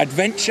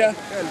adventure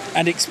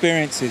and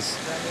experiences.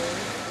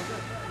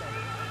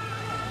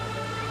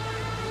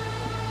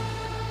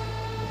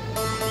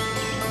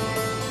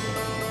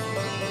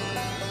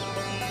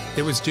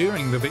 It was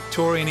during the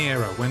Victorian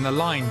era when the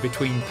line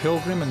between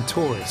pilgrim and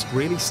tourist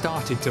really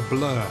started to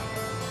blur.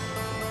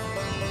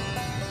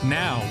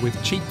 Now,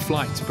 with cheap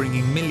flights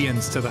bringing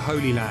millions to the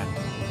Holy Land,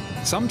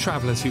 some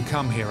travellers who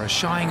come here are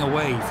shying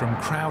away from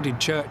crowded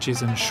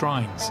churches and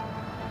shrines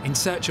in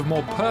search of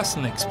more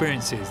personal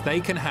experiences they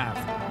can have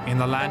in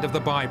the land of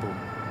the Bible.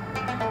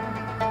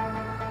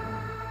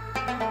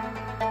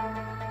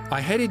 I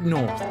headed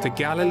north to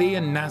Galilee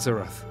and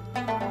Nazareth.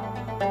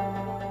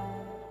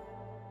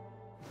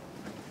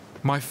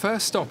 My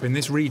first stop in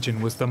this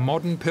region was the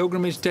modern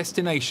pilgrimage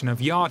destination of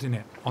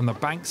Yardenit on the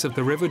banks of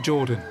the River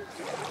Jordan.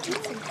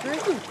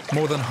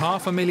 More than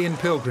 500,000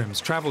 pilgrims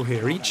travel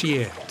here each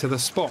year to the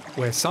spot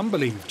where some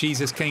believe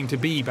Jesus came to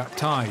be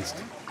baptized.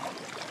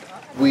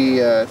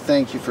 We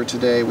thank you for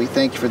today. We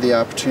thank you for the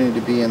opportunity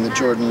to be in the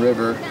Jordan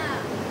River.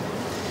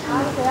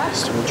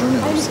 Just hold your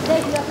nose.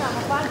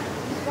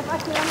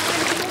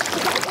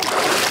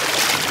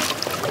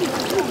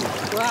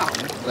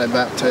 I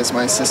baptize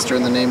my sister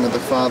in the name of the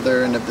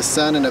Father, and of the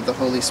Son, and of the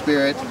Holy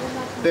Spirit,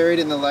 buried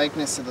in the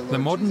likeness of the Lord. The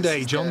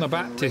modern-day John the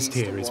Baptist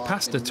here is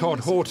Pastor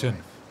Todd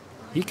Horton.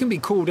 He can be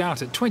called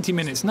out at 20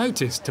 minutes'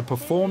 notice to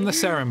perform the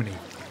ceremony.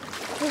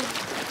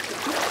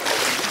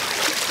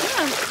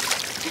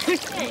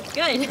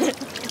 Good.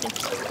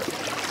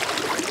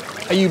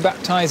 Are you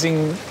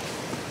baptizing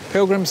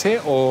pilgrims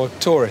here or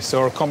tourists,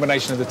 or a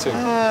combination of the two?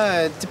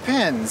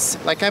 Depends.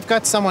 Like, I've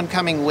got someone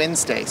coming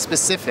Wednesday,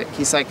 specific.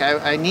 He's like,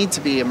 I need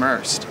to be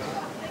immersed.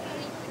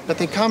 But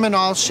they come in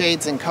all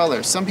shades and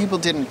colors. Some people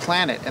didn't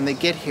plan it, and they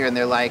get here and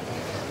they're like,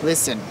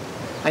 listen,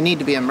 I need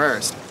to be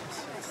immersed.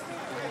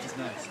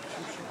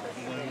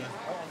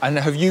 And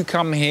have you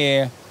come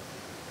here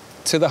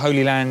to the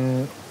Holy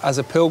Land as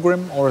a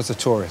pilgrim or as a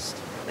tourist?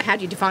 How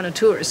do you define a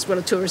tourist? Well,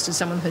 a tourist is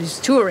someone who's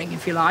touring,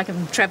 if you like,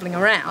 and travelling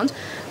around.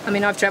 I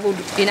mean, I've travelled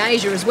in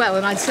Asia as well,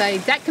 and I'd say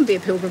that can be a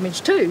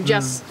pilgrimage too,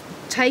 just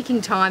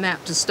taking time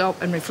out to stop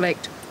and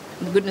reflect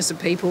on the goodness of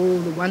people,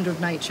 the wonder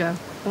of nature,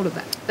 all of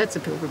that. That's a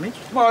pilgrimage.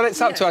 Well,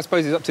 it's up to, I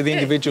suppose, it's up to the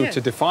individual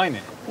to define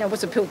it. Now,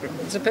 what's a pilgrim?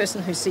 It's a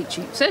person who's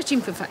searching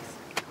for faith.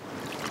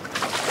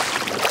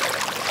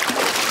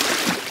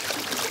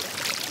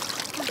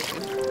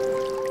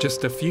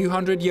 Just a few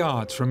hundred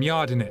yards from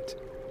Yardenit,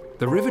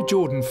 the River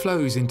Jordan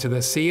flows into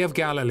the Sea of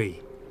Galilee.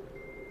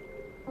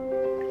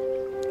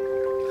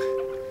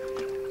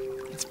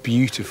 It's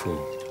beautiful.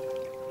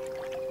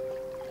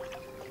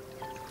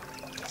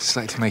 I just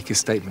like to make a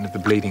statement of the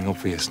bleeding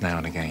obvious now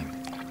and again.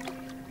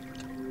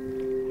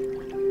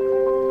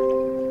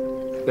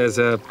 There's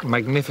a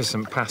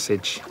magnificent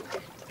passage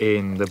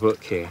in the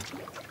book here.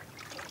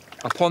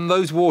 Upon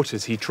those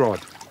waters he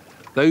trod.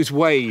 Those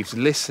waves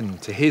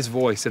listened to his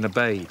voice and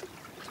obeyed.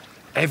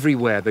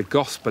 Everywhere the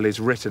gospel is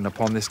written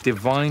upon this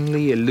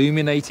divinely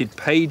illuminated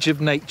page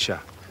of nature,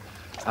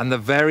 and the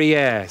very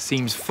air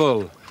seems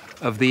full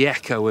of the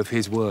echo of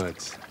his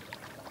words.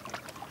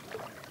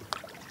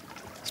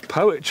 It's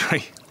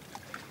poetry.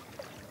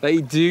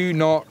 They do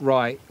not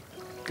write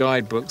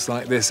guidebooks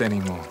like this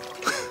anymore.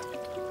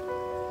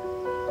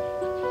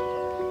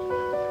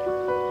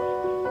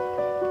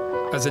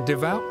 As a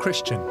devout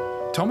Christian,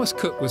 Thomas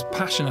Cook was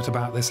passionate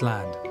about this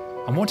land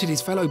and wanted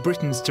his fellow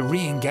Britons to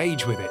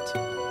re-engage with it.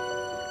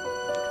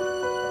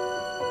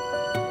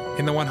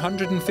 In the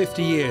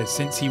 150 years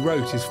since he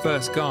wrote his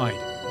first guide,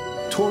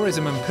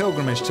 tourism and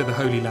pilgrimage to the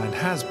Holy Land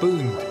has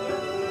boomed.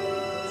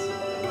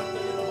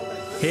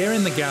 Here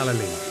in the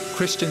Galilee,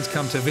 Christians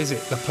come to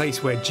visit the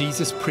place where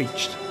Jesus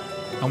preached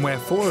and where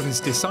 4 of his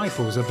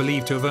disciples are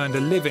believed to have earned a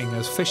living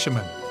as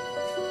fishermen.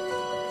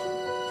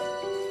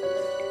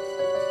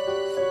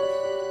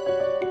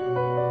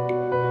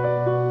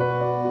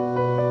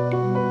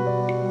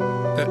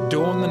 At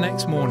dawn the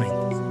next morning,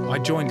 I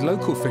joined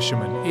local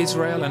fishermen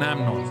Israel and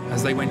Amnon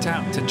as they went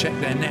out to check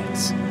their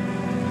nets.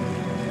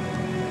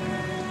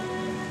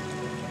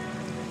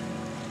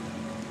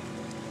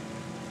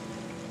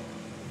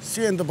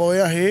 See the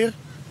boya here?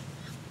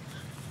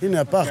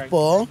 הנה הפח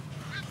פה,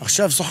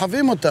 עכשיו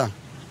סוחבים אותה.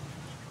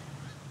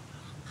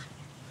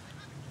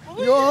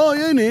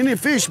 הנה,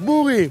 פיש,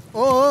 בורי.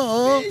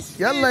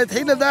 יאללה,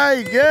 התחיל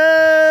הדייג,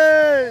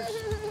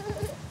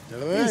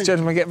 These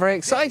gentlemen get very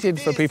excited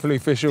for people who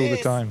fish all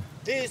the time.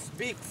 This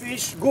big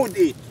fish, good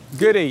eat.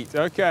 Good eat,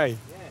 okay.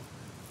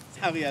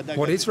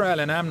 What Israel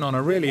and Amnon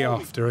are really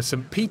after are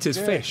St. Peter's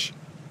fish,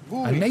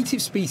 a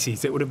native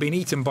species that would have been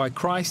eaten by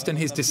Christ and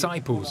his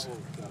disciples.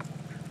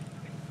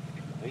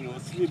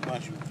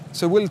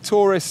 So will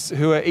tourists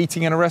who are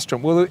eating in a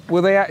restaurant,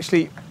 will they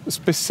actually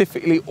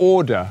specifically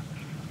order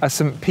a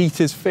St.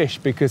 Peter's fish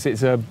because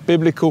it's a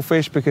biblical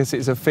fish, because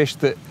it's a fish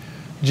that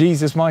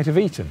Jesus might have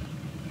eaten?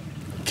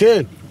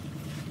 כן.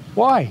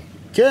 Why?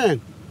 כן.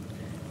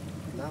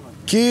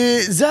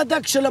 כי זה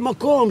הדג של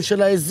המקום,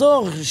 של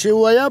האזור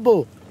שהוא היה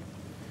בו.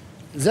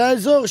 זה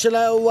האזור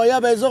הוא היה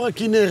באזור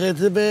הכנרת,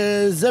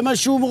 וזה מה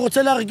שהוא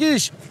רוצה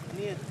להרגיש.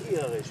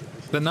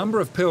 The number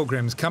of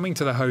pilgrims coming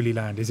to the Holy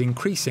Land is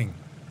increasing,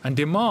 and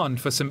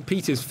demand for St.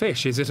 Peter's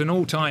fish is at an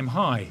all-time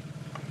high.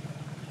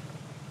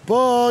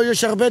 פה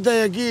יש הרבה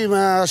דייגים,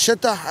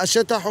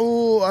 השטח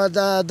הוא,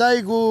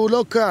 הדייג הוא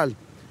לא קל.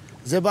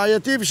 זה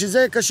בעייתי,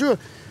 ושזה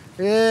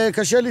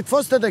קשה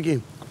לתפוס את הדגים.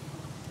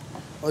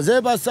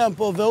 זה בא שם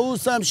פה, והוא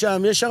שם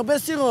שם. יש הרבה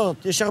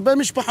סירות, יש הרבה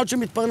משפחות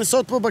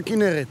שמתפרנסות פה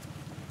בכנרת.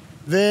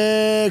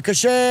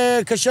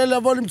 וקשה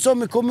לבוא למצוא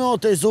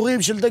מקומות,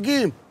 אזורים של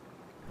דגים.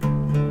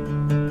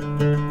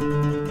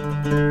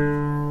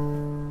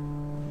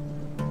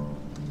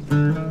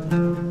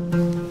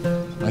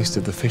 Most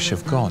of the fish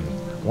have gone.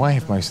 Why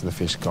have most of the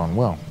fish gone?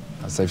 Well,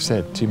 as they've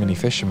said, too many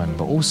fishermen,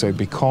 but also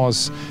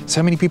because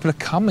so many people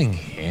are coming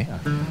here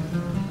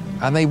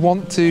and they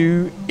want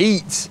to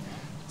eat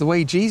the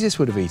way Jesus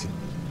would have eaten.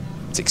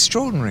 It's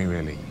extraordinary,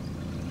 really.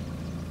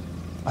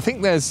 I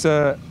think there's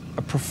a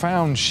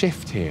profound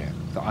shift here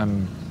that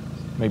I'm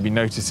maybe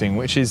noticing,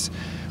 which is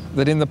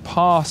that in the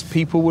past,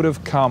 people would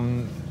have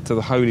come to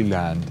the Holy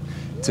Land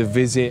to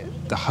visit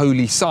the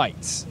holy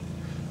sites.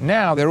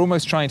 Now they're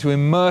almost trying to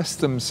immerse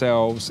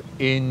themselves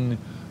in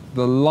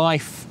the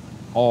life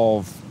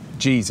of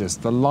Jesus,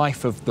 the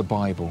life of the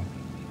Bible.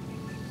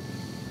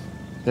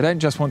 They don't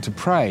just want to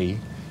pray,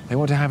 they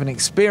want to have an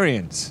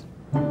experience.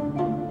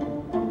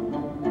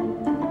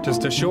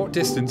 Just a short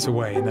distance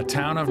away in the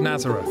town of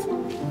Nazareth,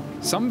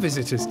 some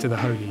visitors to the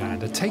Holy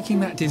Land are taking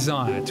that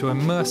desire to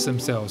immerse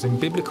themselves in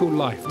biblical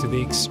life to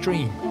the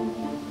extreme.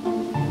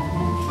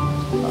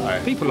 Hi.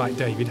 People like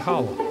David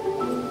Hull.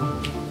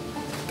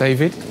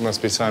 David? It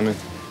must be Simon.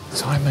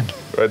 Simon.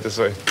 Right this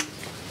way.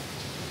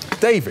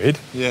 David?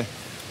 Yeah.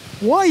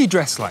 Why are you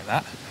dressed like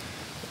that?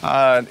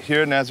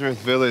 Here in Nazareth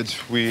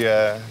Village, we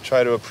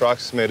try to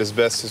approximate as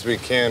best as we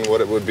can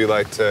what it would be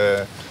like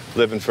to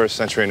live in first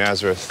century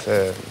Nazareth.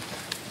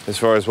 As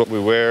far as what we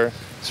wear,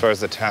 as far as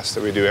the tasks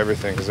that we do,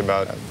 everything is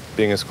about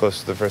being as close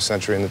to the first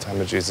century in the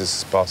time of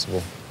Jesus as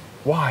possible.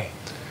 Why?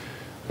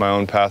 My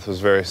own path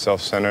was very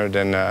self-centered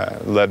and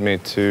led me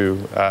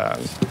to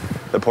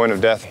the point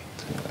of death.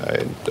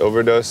 I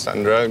overdosed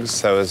on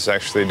drugs. I was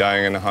actually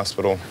dying in a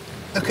hospital.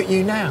 Look at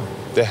you now.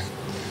 Yeah,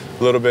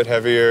 a little bit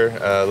heavier,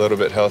 a little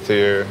bit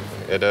healthier.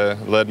 It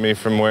led me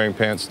from wearing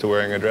pants to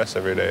wearing a dress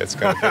every day. It's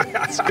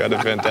kind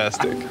of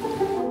fantastic.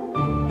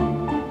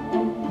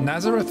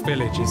 Nazareth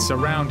village is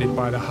surrounded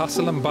by the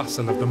hustle and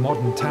bustle of the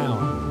modern town.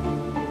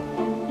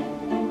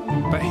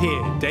 But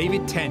here,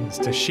 David tends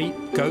to sheep,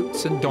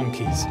 goats and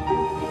donkeys.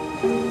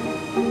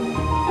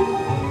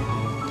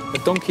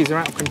 The donkeys are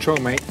out of control,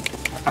 mate.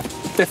 I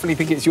definitely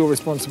think it's your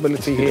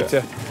responsibility here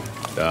to...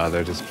 Ah,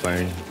 they're just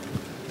playing.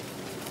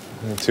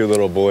 They're 2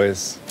 little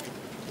boys.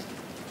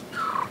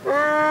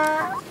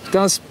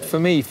 does, for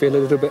me, feel a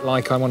little bit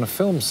like I'm on a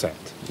film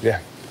set.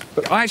 Yeah.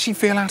 But I actually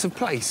feel out of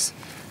place.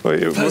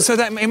 Well, so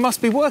that it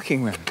must be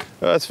working then.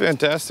 Oh, that's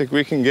fantastic.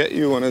 We can get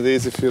you one of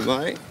these if you'd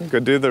like. You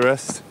could do the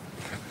rest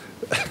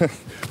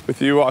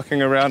with you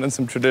walking around in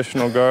some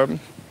traditional garb.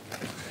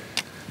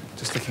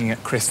 Just looking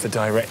at Chris, the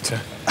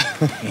director.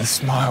 He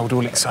smiled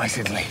all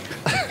excitedly.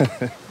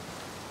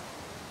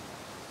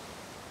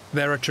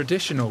 There are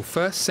traditional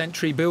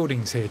first-century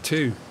buildings here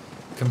too,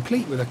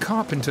 complete with a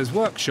carpenter's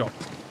workshop.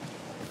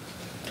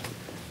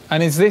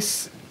 And is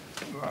this,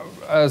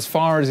 as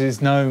far as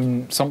is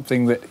known,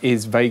 something that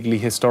is vaguely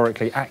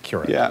historically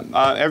accurate? Yeah,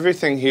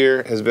 everything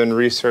here has been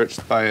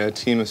researched by a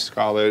team of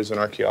scholars and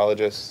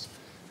archaeologists.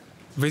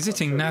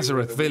 Visiting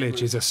Nazareth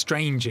village is a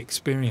strange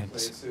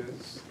experience.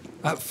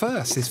 At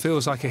first, this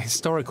feels like a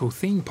historical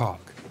theme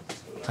park,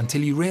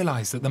 until you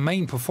realise that the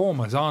main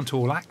performers aren't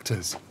all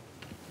actors.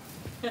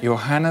 You're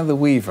Hannah the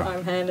Weaver.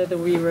 I'm Hannah the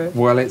Weaver.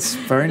 Well, it's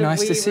very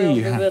nice to see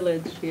you, The Hannah.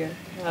 village here.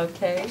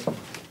 Okay.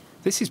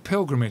 This is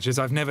pilgrimage as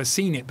I've never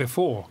seen it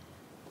before.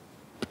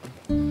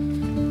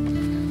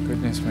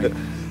 Goodness me.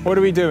 What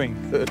are we doing?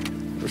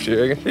 We're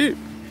shearing a sheep.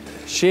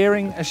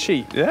 Shearing a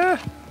sheep? Yeah.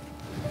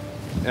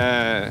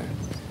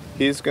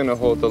 He's going to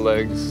hold the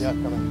legs. Yeah,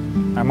 come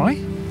on. Am I?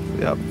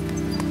 Yep.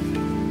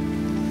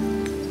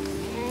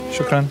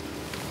 Shukran.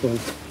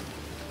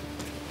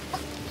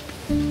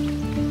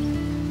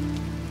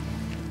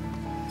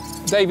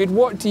 David,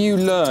 what do you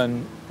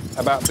learn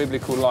about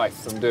biblical life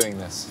from doing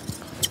this?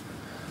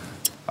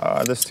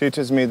 This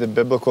teaches me that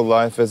biblical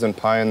life isn't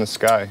pie in the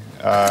sky,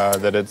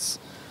 that it's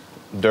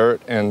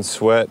dirt and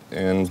sweat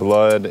and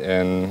blood,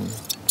 and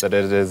that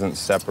it isn't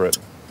separate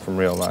from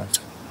real life.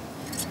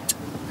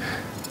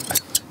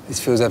 This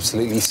feels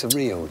absolutely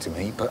surreal to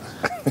me, but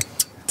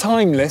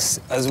timeless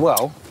as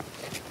well.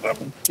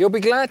 You'll be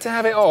glad to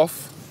have it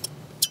off.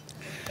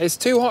 It's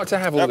too hot to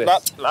have all this.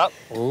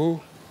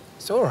 Oh,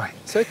 it's all right.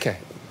 It's okay.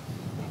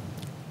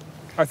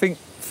 I think,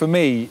 for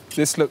me,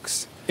 this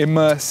looks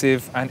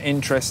immersive and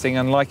interesting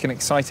and like an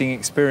exciting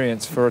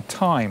experience for a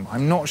time.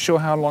 I'm not sure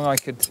how long I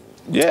could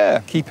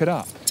keep it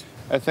up.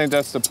 I think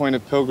that's the point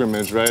of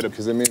pilgrimage, right?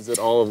 Because it means that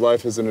all of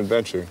life is an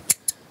adventure.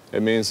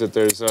 It means that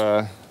there's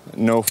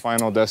no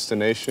final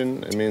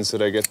destination. It means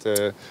that I get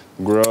to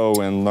grow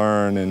and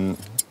learn and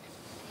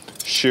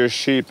shear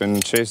sheep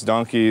and chase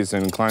donkeys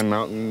and climb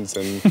mountains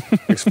and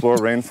explore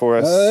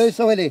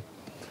rainforests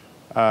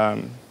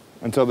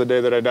until the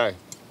day that I die.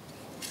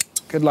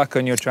 Good luck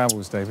on your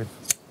travels, David.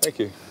 Thank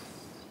you.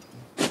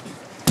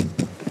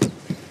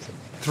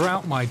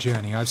 Throughout my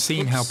journey, I've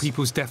seen how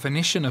people's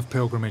definition of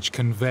pilgrimage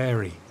can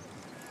vary.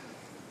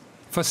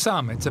 For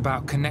some, it's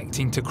about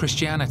connecting to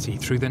Christianity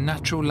through the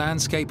natural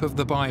landscape of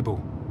the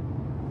Bible.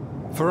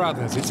 For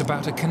others, it's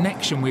about a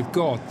connection with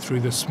God through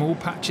the small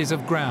patches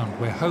of ground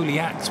where holy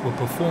acts were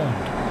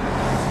performed.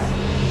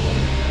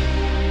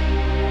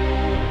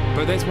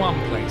 But there's one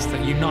place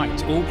that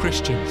unites all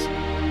Christians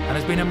and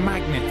has been a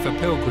magnet for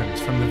pilgrims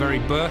from the very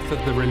birth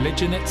of the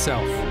religion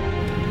itself.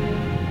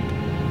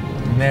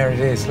 And there it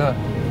is, look.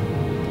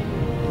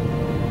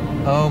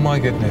 Oh my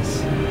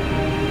goodness.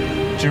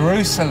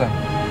 Jerusalem.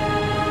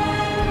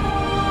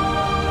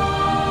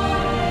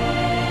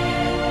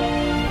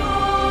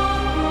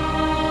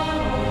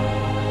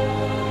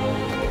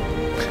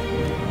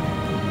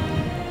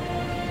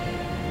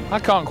 I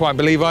can't quite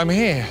believe I'm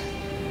here.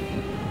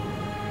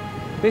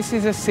 This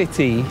is a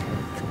city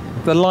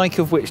the like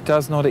of which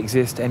does not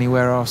exist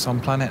anywhere else on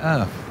planet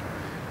Earth.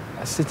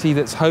 A city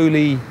that's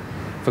holy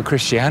for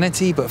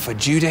Christianity, but for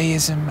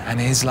Judaism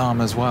and Islam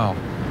as well.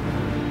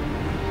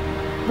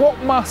 What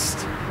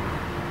must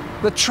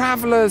the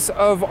travellers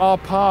of our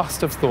past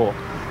have thought?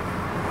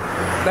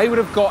 They would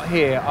have got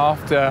here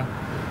after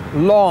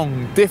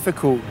long,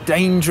 difficult,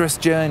 dangerous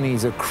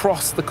journeys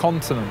across the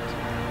continent,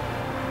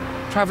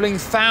 travelling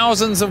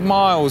thousands of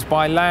miles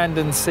by land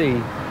and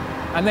sea,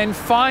 and then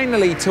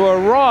finally to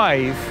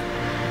arrive.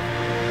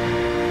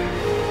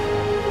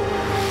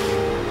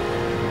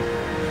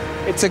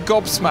 It's a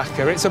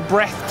gobsmacker, it's a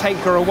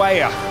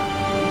breath-taker-awayer.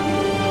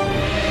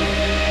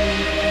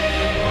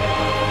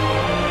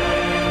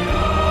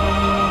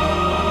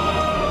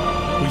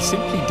 We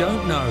simply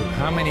don't know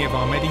how many of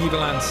our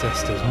medieval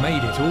ancestors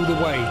made it all the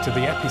way to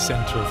the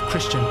epicenter of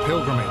Christian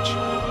pilgrimage.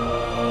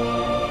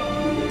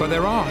 But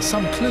there are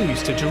some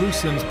clues to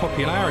Jerusalem's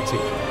popularity.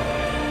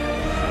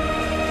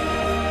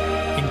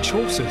 In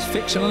Chaucer's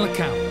fictional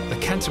account, The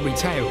Canterbury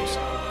Tales,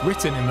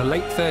 written in the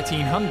late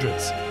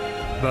 1300s,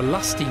 the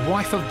lusty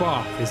wife of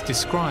Bath is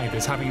described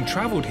as having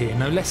travelled here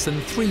no less than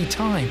 3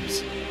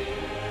 times.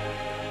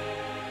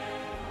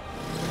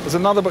 There's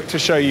another book to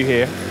show you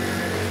here.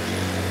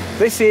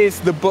 This is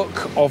the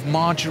book of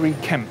Margery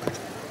Kemp.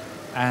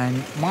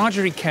 And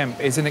Margery Kemp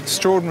is an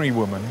extraordinary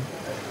woman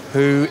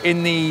who,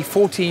 in the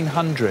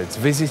 1400s,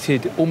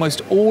 visited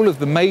almost all of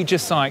the major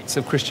sites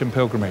of Christian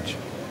pilgrimage.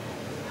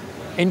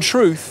 In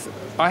truth,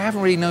 I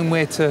haven't really known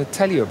where to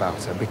tell you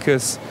about her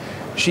because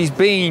she's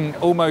been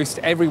almost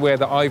everywhere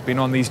that I've been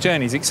on these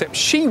journeys, except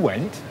she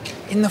went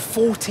in the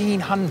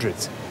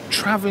 1400s,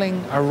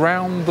 travelling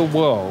around the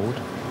world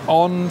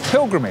on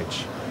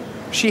pilgrimage.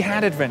 She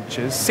had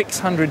adventures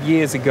 600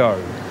 years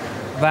ago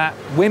that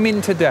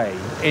women today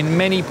in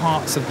many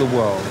parts of the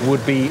world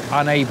would be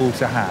unable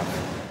to have.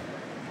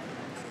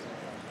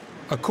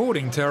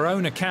 According to her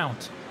own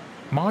account,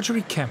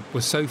 Marjorie Kemp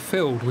was so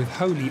filled with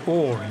holy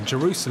awe in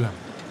Jerusalem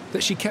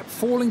that she kept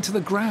falling to the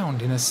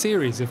ground in a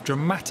series of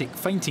dramatic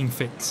fainting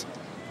fits,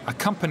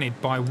 accompanied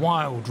by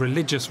wild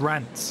religious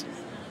rants.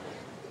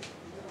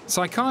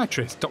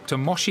 Psychiatrist Dr.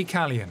 Moshe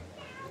Kalyan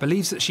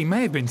believes that she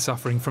may have been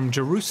suffering from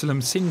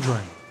Jerusalem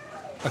syndrome,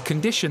 a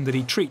condition that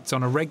he treats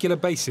on a regular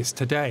basis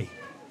today.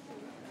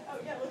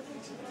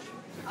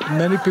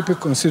 Many people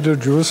consider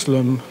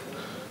Jerusalem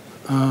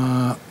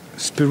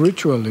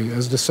spiritually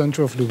as the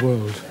center of the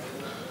world.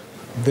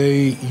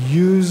 They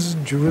use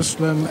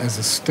Jerusalem as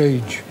a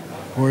stage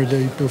where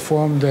they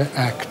perform their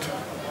act.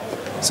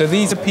 So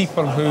these are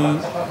people who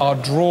are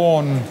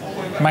drawn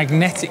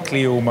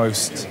magnetically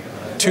almost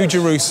to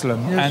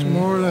Jerusalem. Yes, and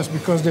more or less,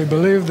 because they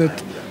believe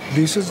that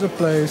this is the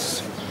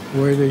place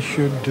where they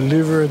should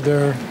deliver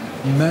their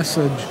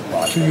message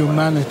to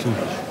humanity.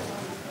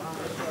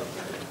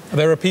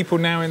 There are people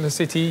now in the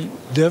city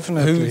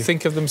definitely who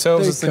think of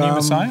themselves as the new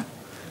Messiah?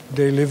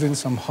 They live in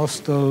some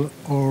hostel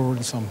or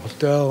in some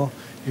hotel.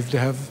 If they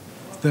have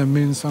the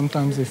means,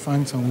 sometimes they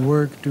find some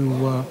work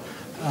to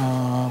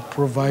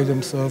provide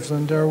themselves,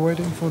 and they're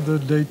waiting for the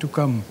day to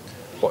come.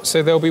 What,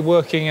 so they'll be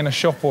working in a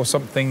shop or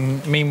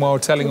something, meanwhile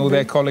telling all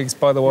their colleagues,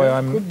 by the way,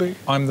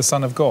 I'm the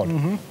Son of God?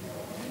 Mm-hmm.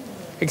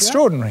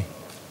 Extraordinary.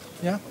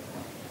 Yeah.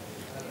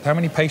 How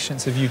many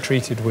patients have you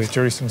treated with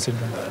Jerusalem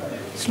syndrome?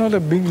 It's not a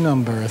big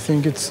number. I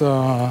think it's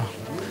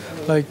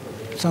like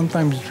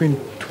sometimes between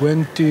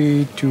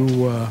 20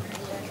 to,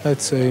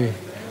 let's say,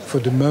 for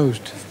the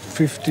most,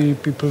 50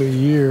 people a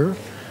year.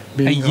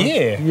 Being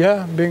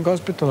yeah, being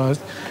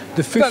hospitalized.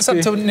 The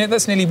 50,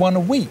 that's nearly one a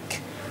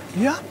week.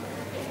 Yeah.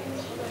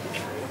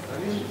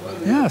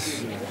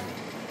 Yes.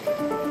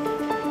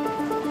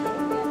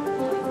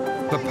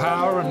 The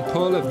power and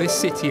pull of this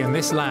city and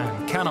this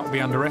land cannot be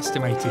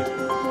underestimated.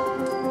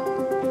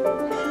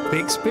 The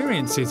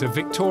experiences of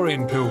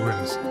Victorian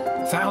pilgrims,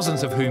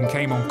 thousands of whom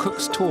came on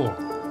Cook's tour,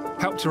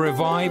 helped to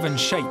revive and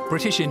shape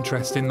British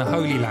interest in the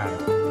Holy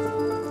Land.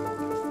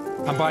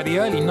 And by the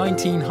early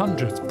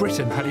 1900s,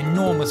 Britain had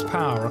enormous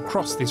power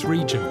across this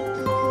region.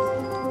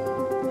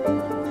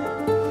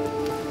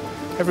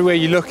 Everywhere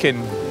you look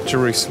in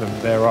Jerusalem,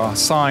 there are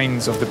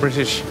signs of the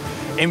British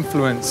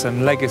influence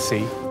and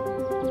legacy.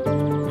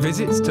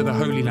 Visits to the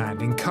Holy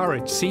Land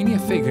encouraged senior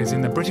figures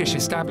in the British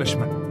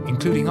establishment,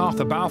 including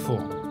Arthur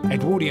Balfour,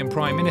 Edwardian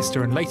Prime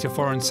Minister and later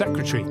Foreign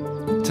Secretary,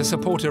 to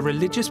support a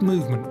religious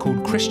movement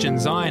called Christian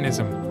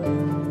Zionism.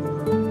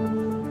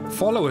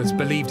 Followers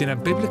believed in a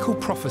biblical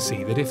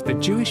prophecy that if the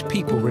Jewish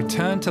people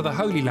returned to the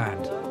Holy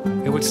Land,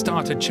 it would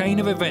start a chain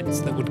of events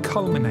that would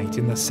culminate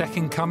in the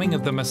second coming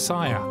of the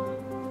Messiah.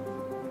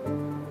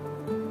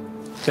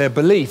 Their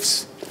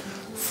beliefs,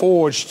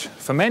 forged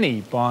for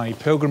many by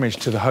pilgrimage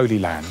to the Holy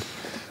Land,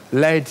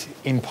 led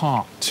in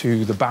part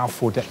to the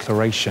Balfour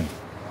Declaration.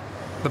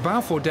 The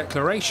Balfour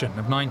Declaration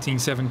of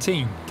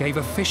 1917 gave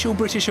official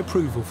British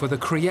approval for the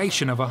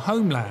creation of a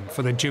homeland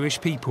for the Jewish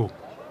people.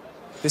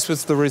 This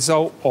was the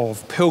result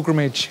of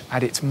pilgrimage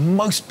at its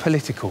most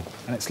political,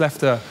 and it's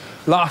left a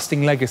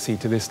lasting legacy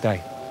to this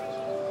day.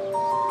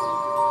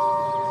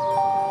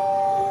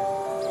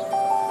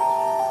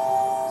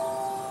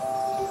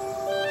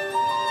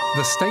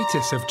 The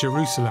status of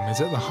Jerusalem is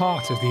at the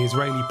heart of the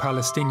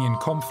Israeli-Palestinian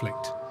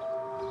conflict.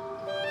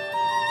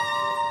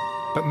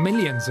 But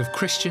millions of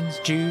Christians,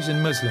 Jews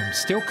and Muslims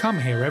still come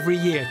here every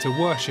year to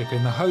worship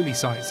in the holy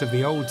sites of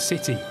the Old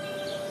City.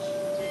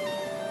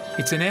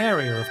 It's an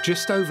area of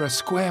just over a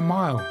square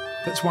mile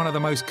that's one of the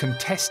most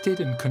contested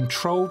and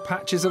controlled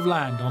patches of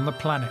land on the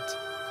planet.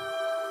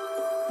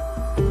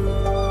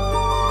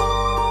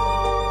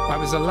 I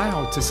was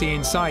allowed to see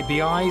inside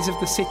the eyes of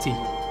the city,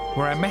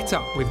 where I met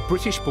up with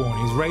British-born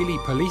Israeli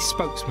police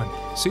spokesman,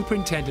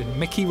 Superintendent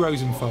Mickey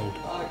Rosenfold.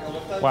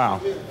 Wow.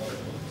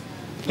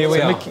 Here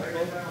we are. Mickey,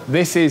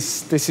 this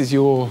is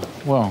your,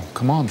 well,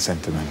 command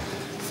centre then?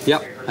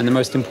 Yep, and the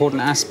most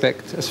important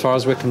aspect, as far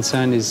as we're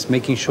concerned, is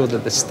making sure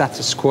that the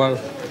status quo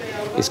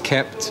is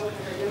kept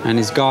and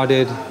is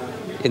guarded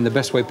in the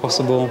best way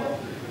possible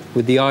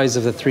with the eyes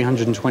of the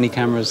 320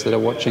 cameras that are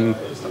watching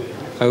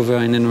over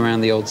in and around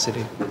the old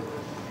city.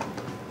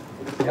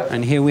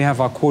 And here we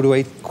have our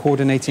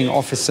coordinating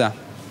officer,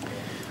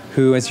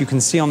 who, as you can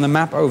see on the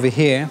map over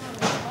here,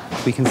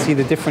 we can see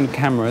the different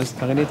cameras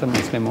that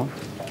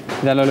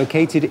are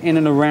located in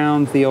and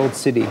around the old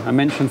city. I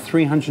mentioned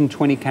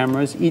 320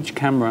 cameras. Each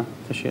camera,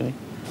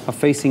 are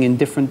facing in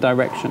different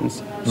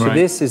directions. So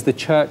this is the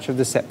Church of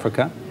the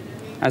Sepulchre,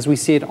 as we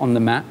see it on the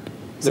map.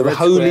 So the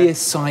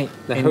holiest site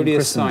in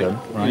Christendom,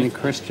 in the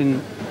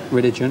Christian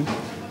religion.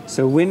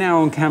 So we're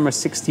now on camera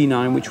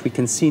 69, which we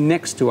can see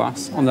next to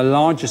us on the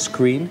larger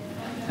screen.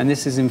 And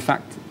this is, in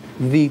fact,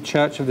 the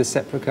Church of the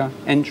Sepulchre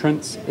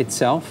entrance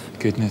itself.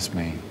 Goodness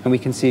me. And we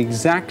can see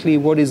exactly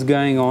what is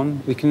going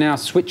on. We can now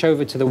switch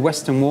over to the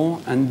Western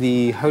Wall and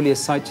the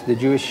holiest site to the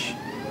Jewish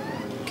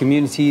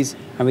communities,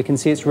 and we can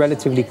see it's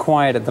relatively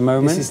quiet at the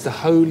moment. This is the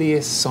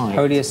holiest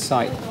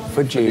site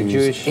for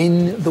Jews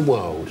in the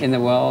world. In the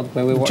world,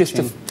 where we're watching. Just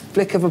a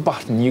flick of a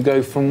button, you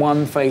go from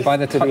one faith by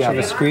the touch of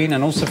a screen,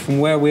 and also from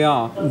where we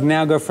are. We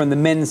now go from the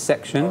men's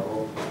section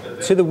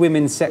to the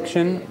women's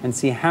section and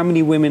see how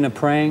many women are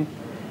praying,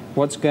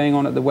 what's going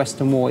on at the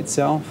Western Wall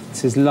itself.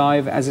 This is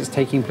live as it's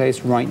taking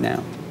place right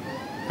now.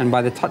 And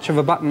by the touch of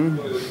a button,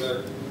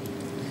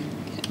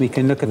 we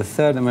can look at the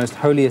third and most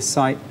holiest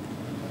site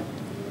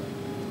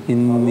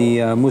in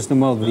the Muslim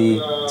world, the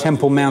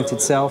Temple Mount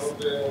itself,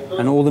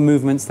 and all the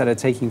movements that are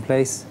taking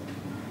place.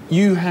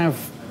 You have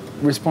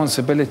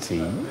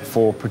responsibility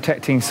for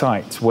protecting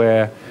sites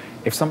where,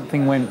 if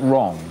something went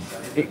wrong,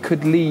 it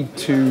could lead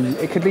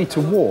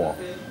to war.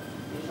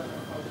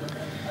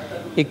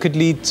 It could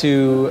lead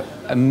to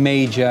a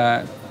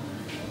major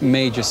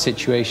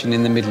situation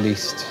in the Middle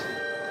East.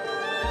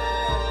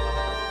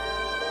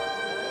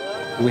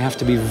 We have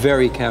to be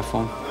very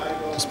careful,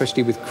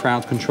 especially with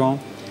crowd control,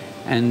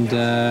 and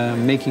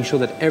making sure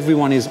that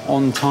everyone is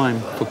on time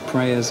for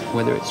prayers,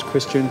 whether it's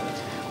Christian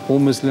or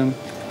Muslim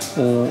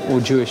or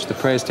Jewish. The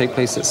prayers take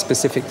place at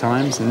specific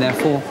times, and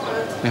therefore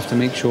we have to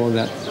make sure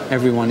that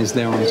everyone is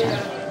there on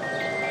time.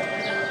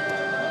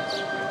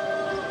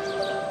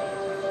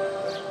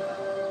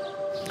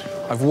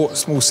 I've walked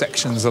small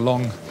sections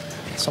along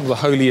some of the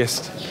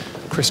holiest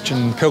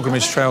Christian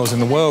pilgrimage trails in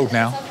the world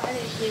now,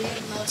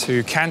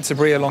 to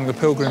Canterbury along the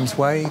Pilgrim's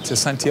Way, to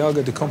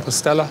Santiago de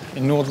Compostela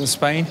in northern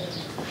Spain.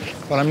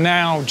 But I'm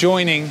now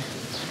joining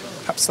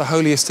perhaps the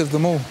holiest of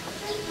them all.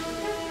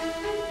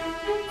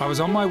 I was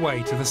on my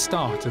way to the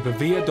start of the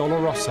Via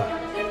Dolorosa,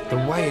 the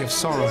Way of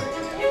Sorrow.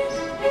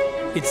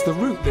 It's the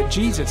route that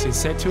Jesus is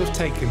said to have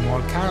taken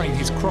while carrying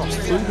his cross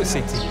through the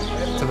city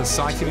to the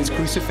site of his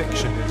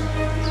crucifixion.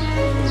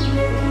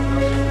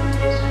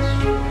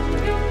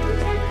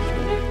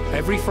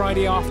 Every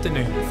Friday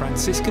afternoon,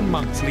 Franciscan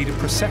monks lead a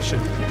procession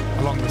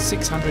along the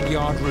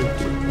 600-yard route.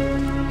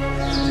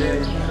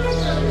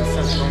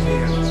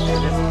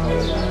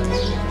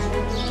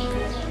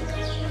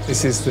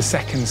 This is the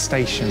second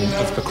station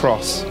of the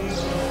cross,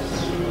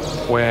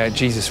 where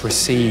Jesus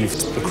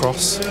received the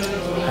cross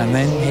and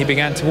then he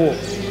began to walk,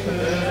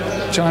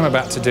 which I'm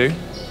about to do.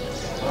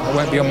 I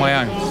won't be on my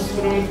own.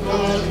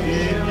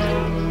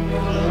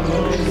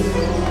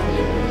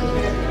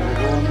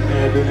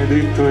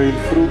 Benedetto è il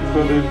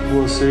frutto del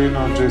tuo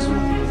seno, Gesù.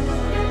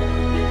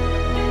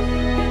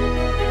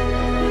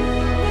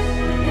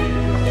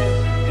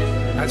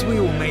 As we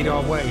all made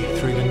our way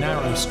through the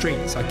narrow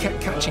streets, I kept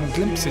catching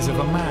glimpses of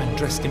a man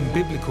dressed in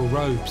biblical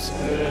robes.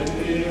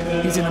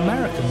 He's an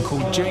American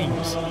called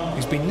James,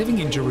 who's been living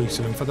in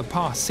Jerusalem for the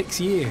past 6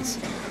 years.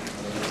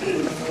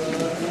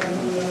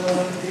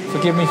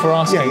 Forgive me for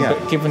asking,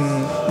 but given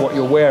what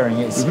you're wearing,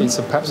 it's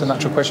perhaps a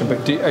natural question,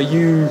 but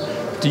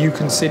do you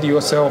consider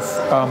yourself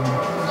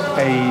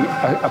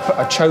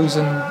a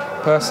chosen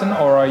person,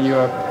 or are you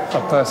a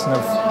person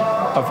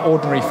of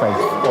ordinary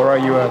faith, or are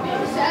you a...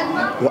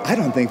 Well, I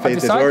don't think faith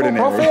is ordinary.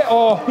 Prophet,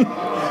 or...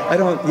 I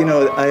don't,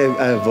 I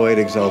avoid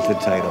exalted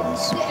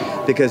titles,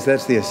 because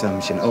that's the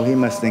assumption. Oh, he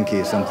must think he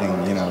is something,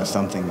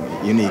 something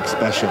unique,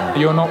 special.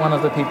 You're not one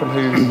of the people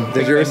who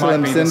the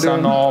Jerusalem might be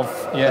syndrome? The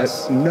son of...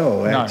 Yes.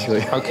 No,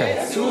 actually. No.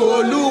 Okay.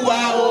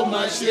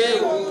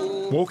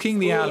 Walking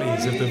the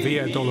alleys of the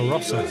Via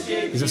Dolorosa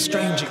is a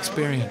strange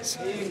experience.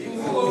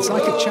 It's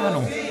like a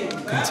channel,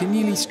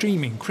 continually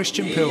streaming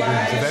Christian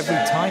pilgrims of every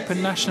type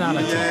and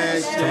nationality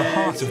to the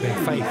heart of their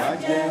faith.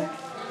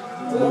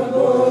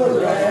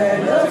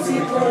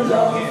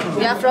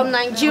 We are from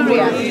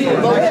Nigeria,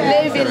 but we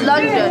live in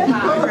London.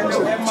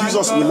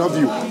 Jesus, we love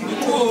you.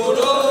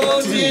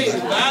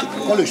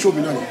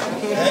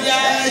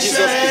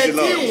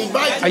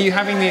 Are you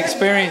having the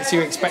experience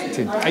you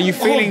expected? Are you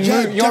feeling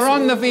you're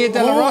on the Via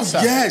Dolorosa?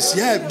 Oh, yes.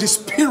 The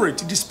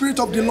Spirit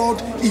of the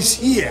Lord is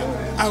here,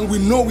 and we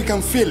know we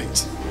can feel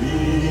it.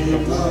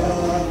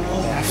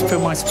 I feel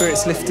my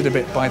spirit's lifted a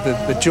bit by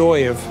the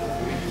joy of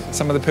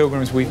some of the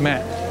pilgrims we've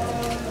met.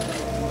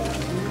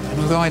 And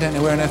although I don't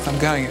know where on earth I'm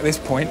going at this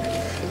point,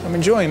 I'm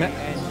enjoying it.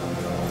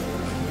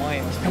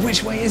 And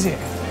which way is it?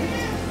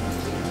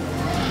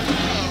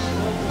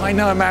 I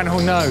know a man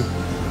who'll know.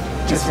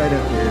 Just right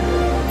up here.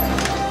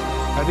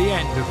 At the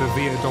end of the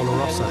Via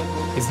Dolorosa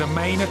is the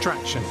main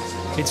attraction.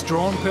 It's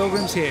drawn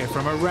pilgrims here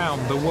from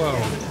around the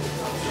world.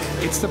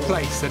 It's the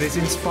place that has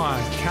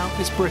inspired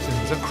countless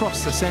Britons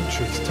across the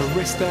centuries to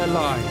risk their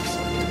lives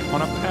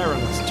on a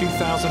perilous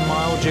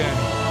 2,000-mile journey.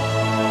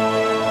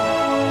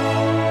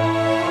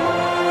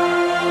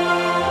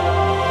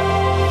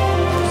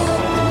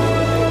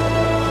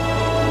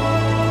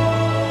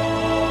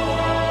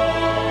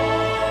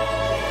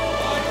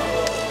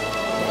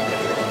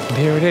 And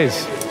here it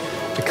is,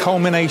 the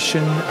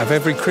culmination of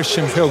every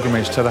Christian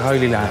pilgrimage to the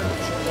Holy Land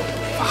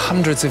for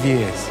hundreds of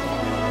years.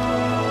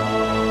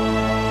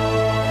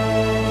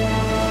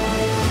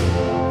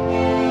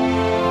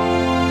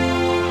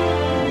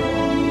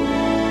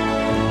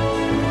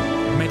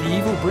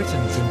 Medieval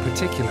Britons in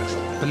particular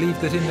believed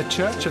that in the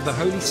Church of the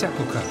Holy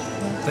Sepulchre,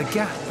 the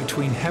gap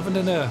between heaven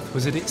and earth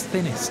was at its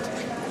thinnest,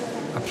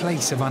 a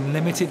place of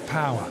unlimited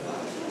power,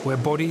 where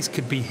bodies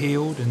could be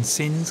healed and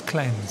sins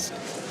cleansed.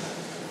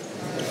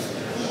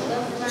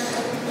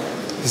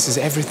 This is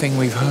everything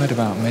we've heard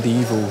about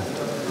medieval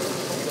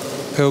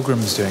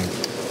pilgrims doing.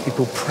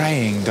 People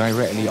praying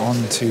directly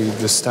onto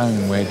the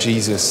stone where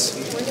Jesus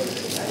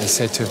is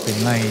said to have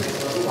been laid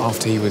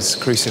after he was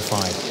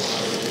crucified.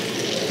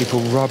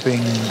 People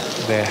rubbing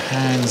their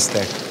hands,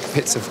 their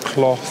bits of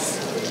cloth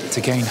to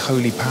gain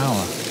holy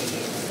power.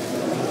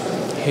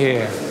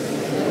 Here,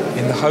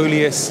 in the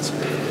holiest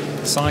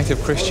site of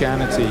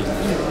Christianity,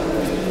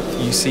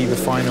 you see the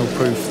final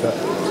proof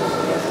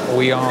that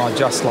we are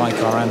just like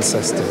our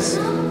ancestors.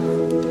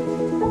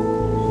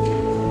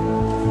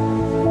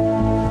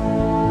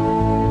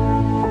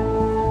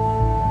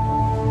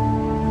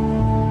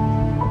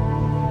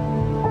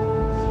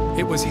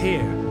 It was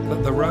here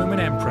that the Roman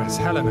Empress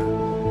Helena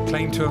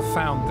claimed to have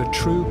found the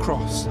true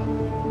cross,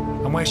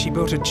 and where she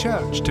built a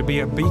church to be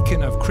a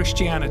beacon of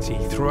Christianity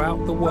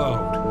throughout the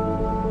world.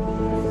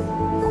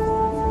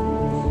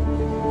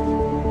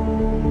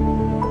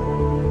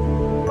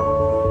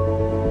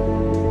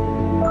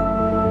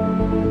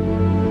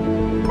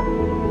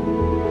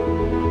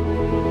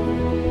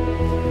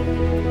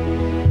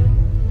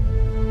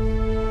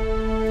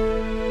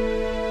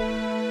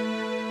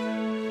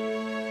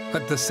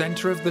 At the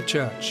centre of the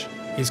church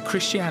is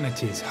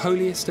Christianity's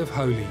holiest of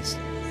holies,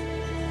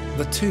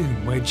 the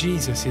tomb where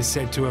Jesus is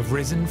said to have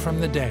risen from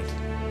the dead.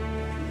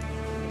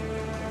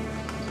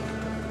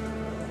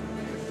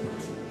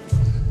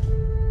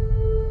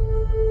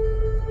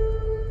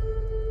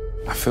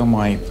 I feel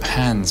my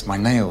hands, my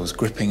nails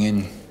gripping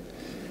in.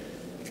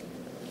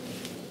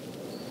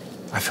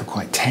 I feel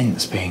quite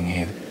tense being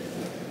here.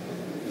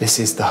 This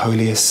is the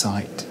holiest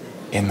site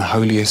in the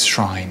holiest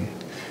shrine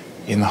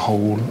in the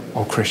whole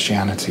of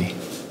Christianity.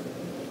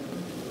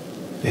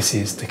 This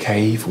is the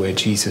cave where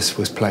Jesus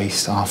was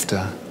placed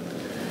after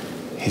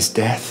his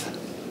death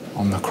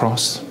on the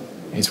cross.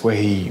 It's where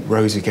he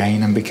rose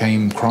again and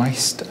became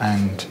Christ,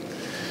 and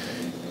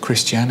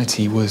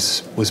Christianity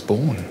was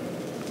born.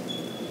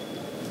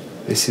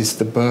 This is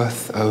the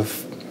birth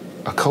of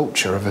a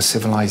culture, of a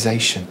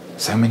civilization.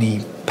 So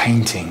many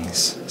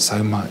paintings,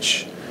 so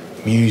much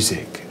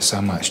music,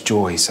 so much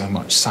joy, so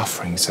much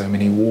suffering, so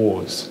many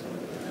wars.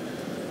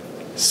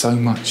 So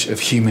much of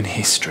human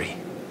history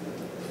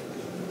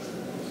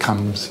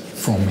comes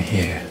from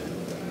here.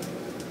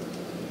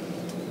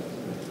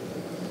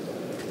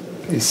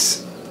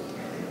 It's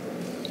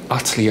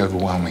utterly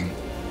overwhelming.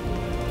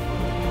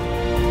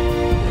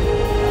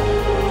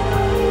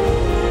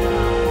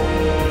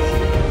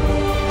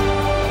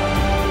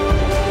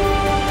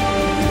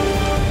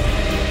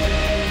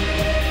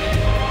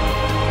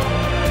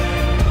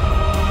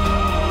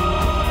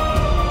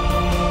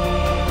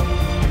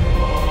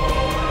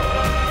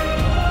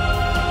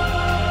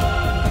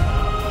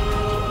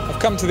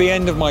 Come to the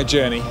end of my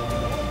journey.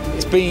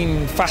 It's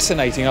been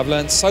fascinating. I've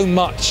learned so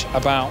much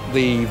about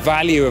the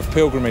value of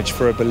pilgrimage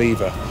for a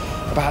believer,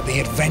 about the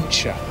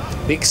adventure,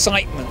 the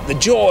excitement, the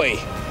joy.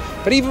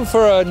 But even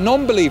for a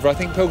non-believer, I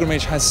think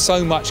pilgrimage has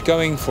so much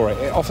going for it.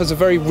 It offers a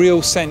very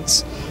real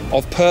sense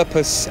of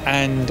purpose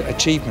and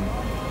achievement.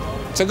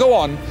 So go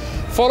on,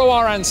 follow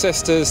our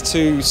ancestors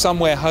to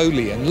somewhere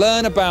holy and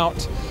learn about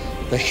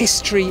the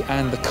history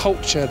and the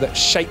culture that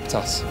shaped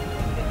us.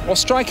 Or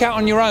strike out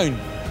on your own.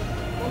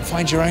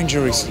 Find your own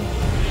Jerusalem.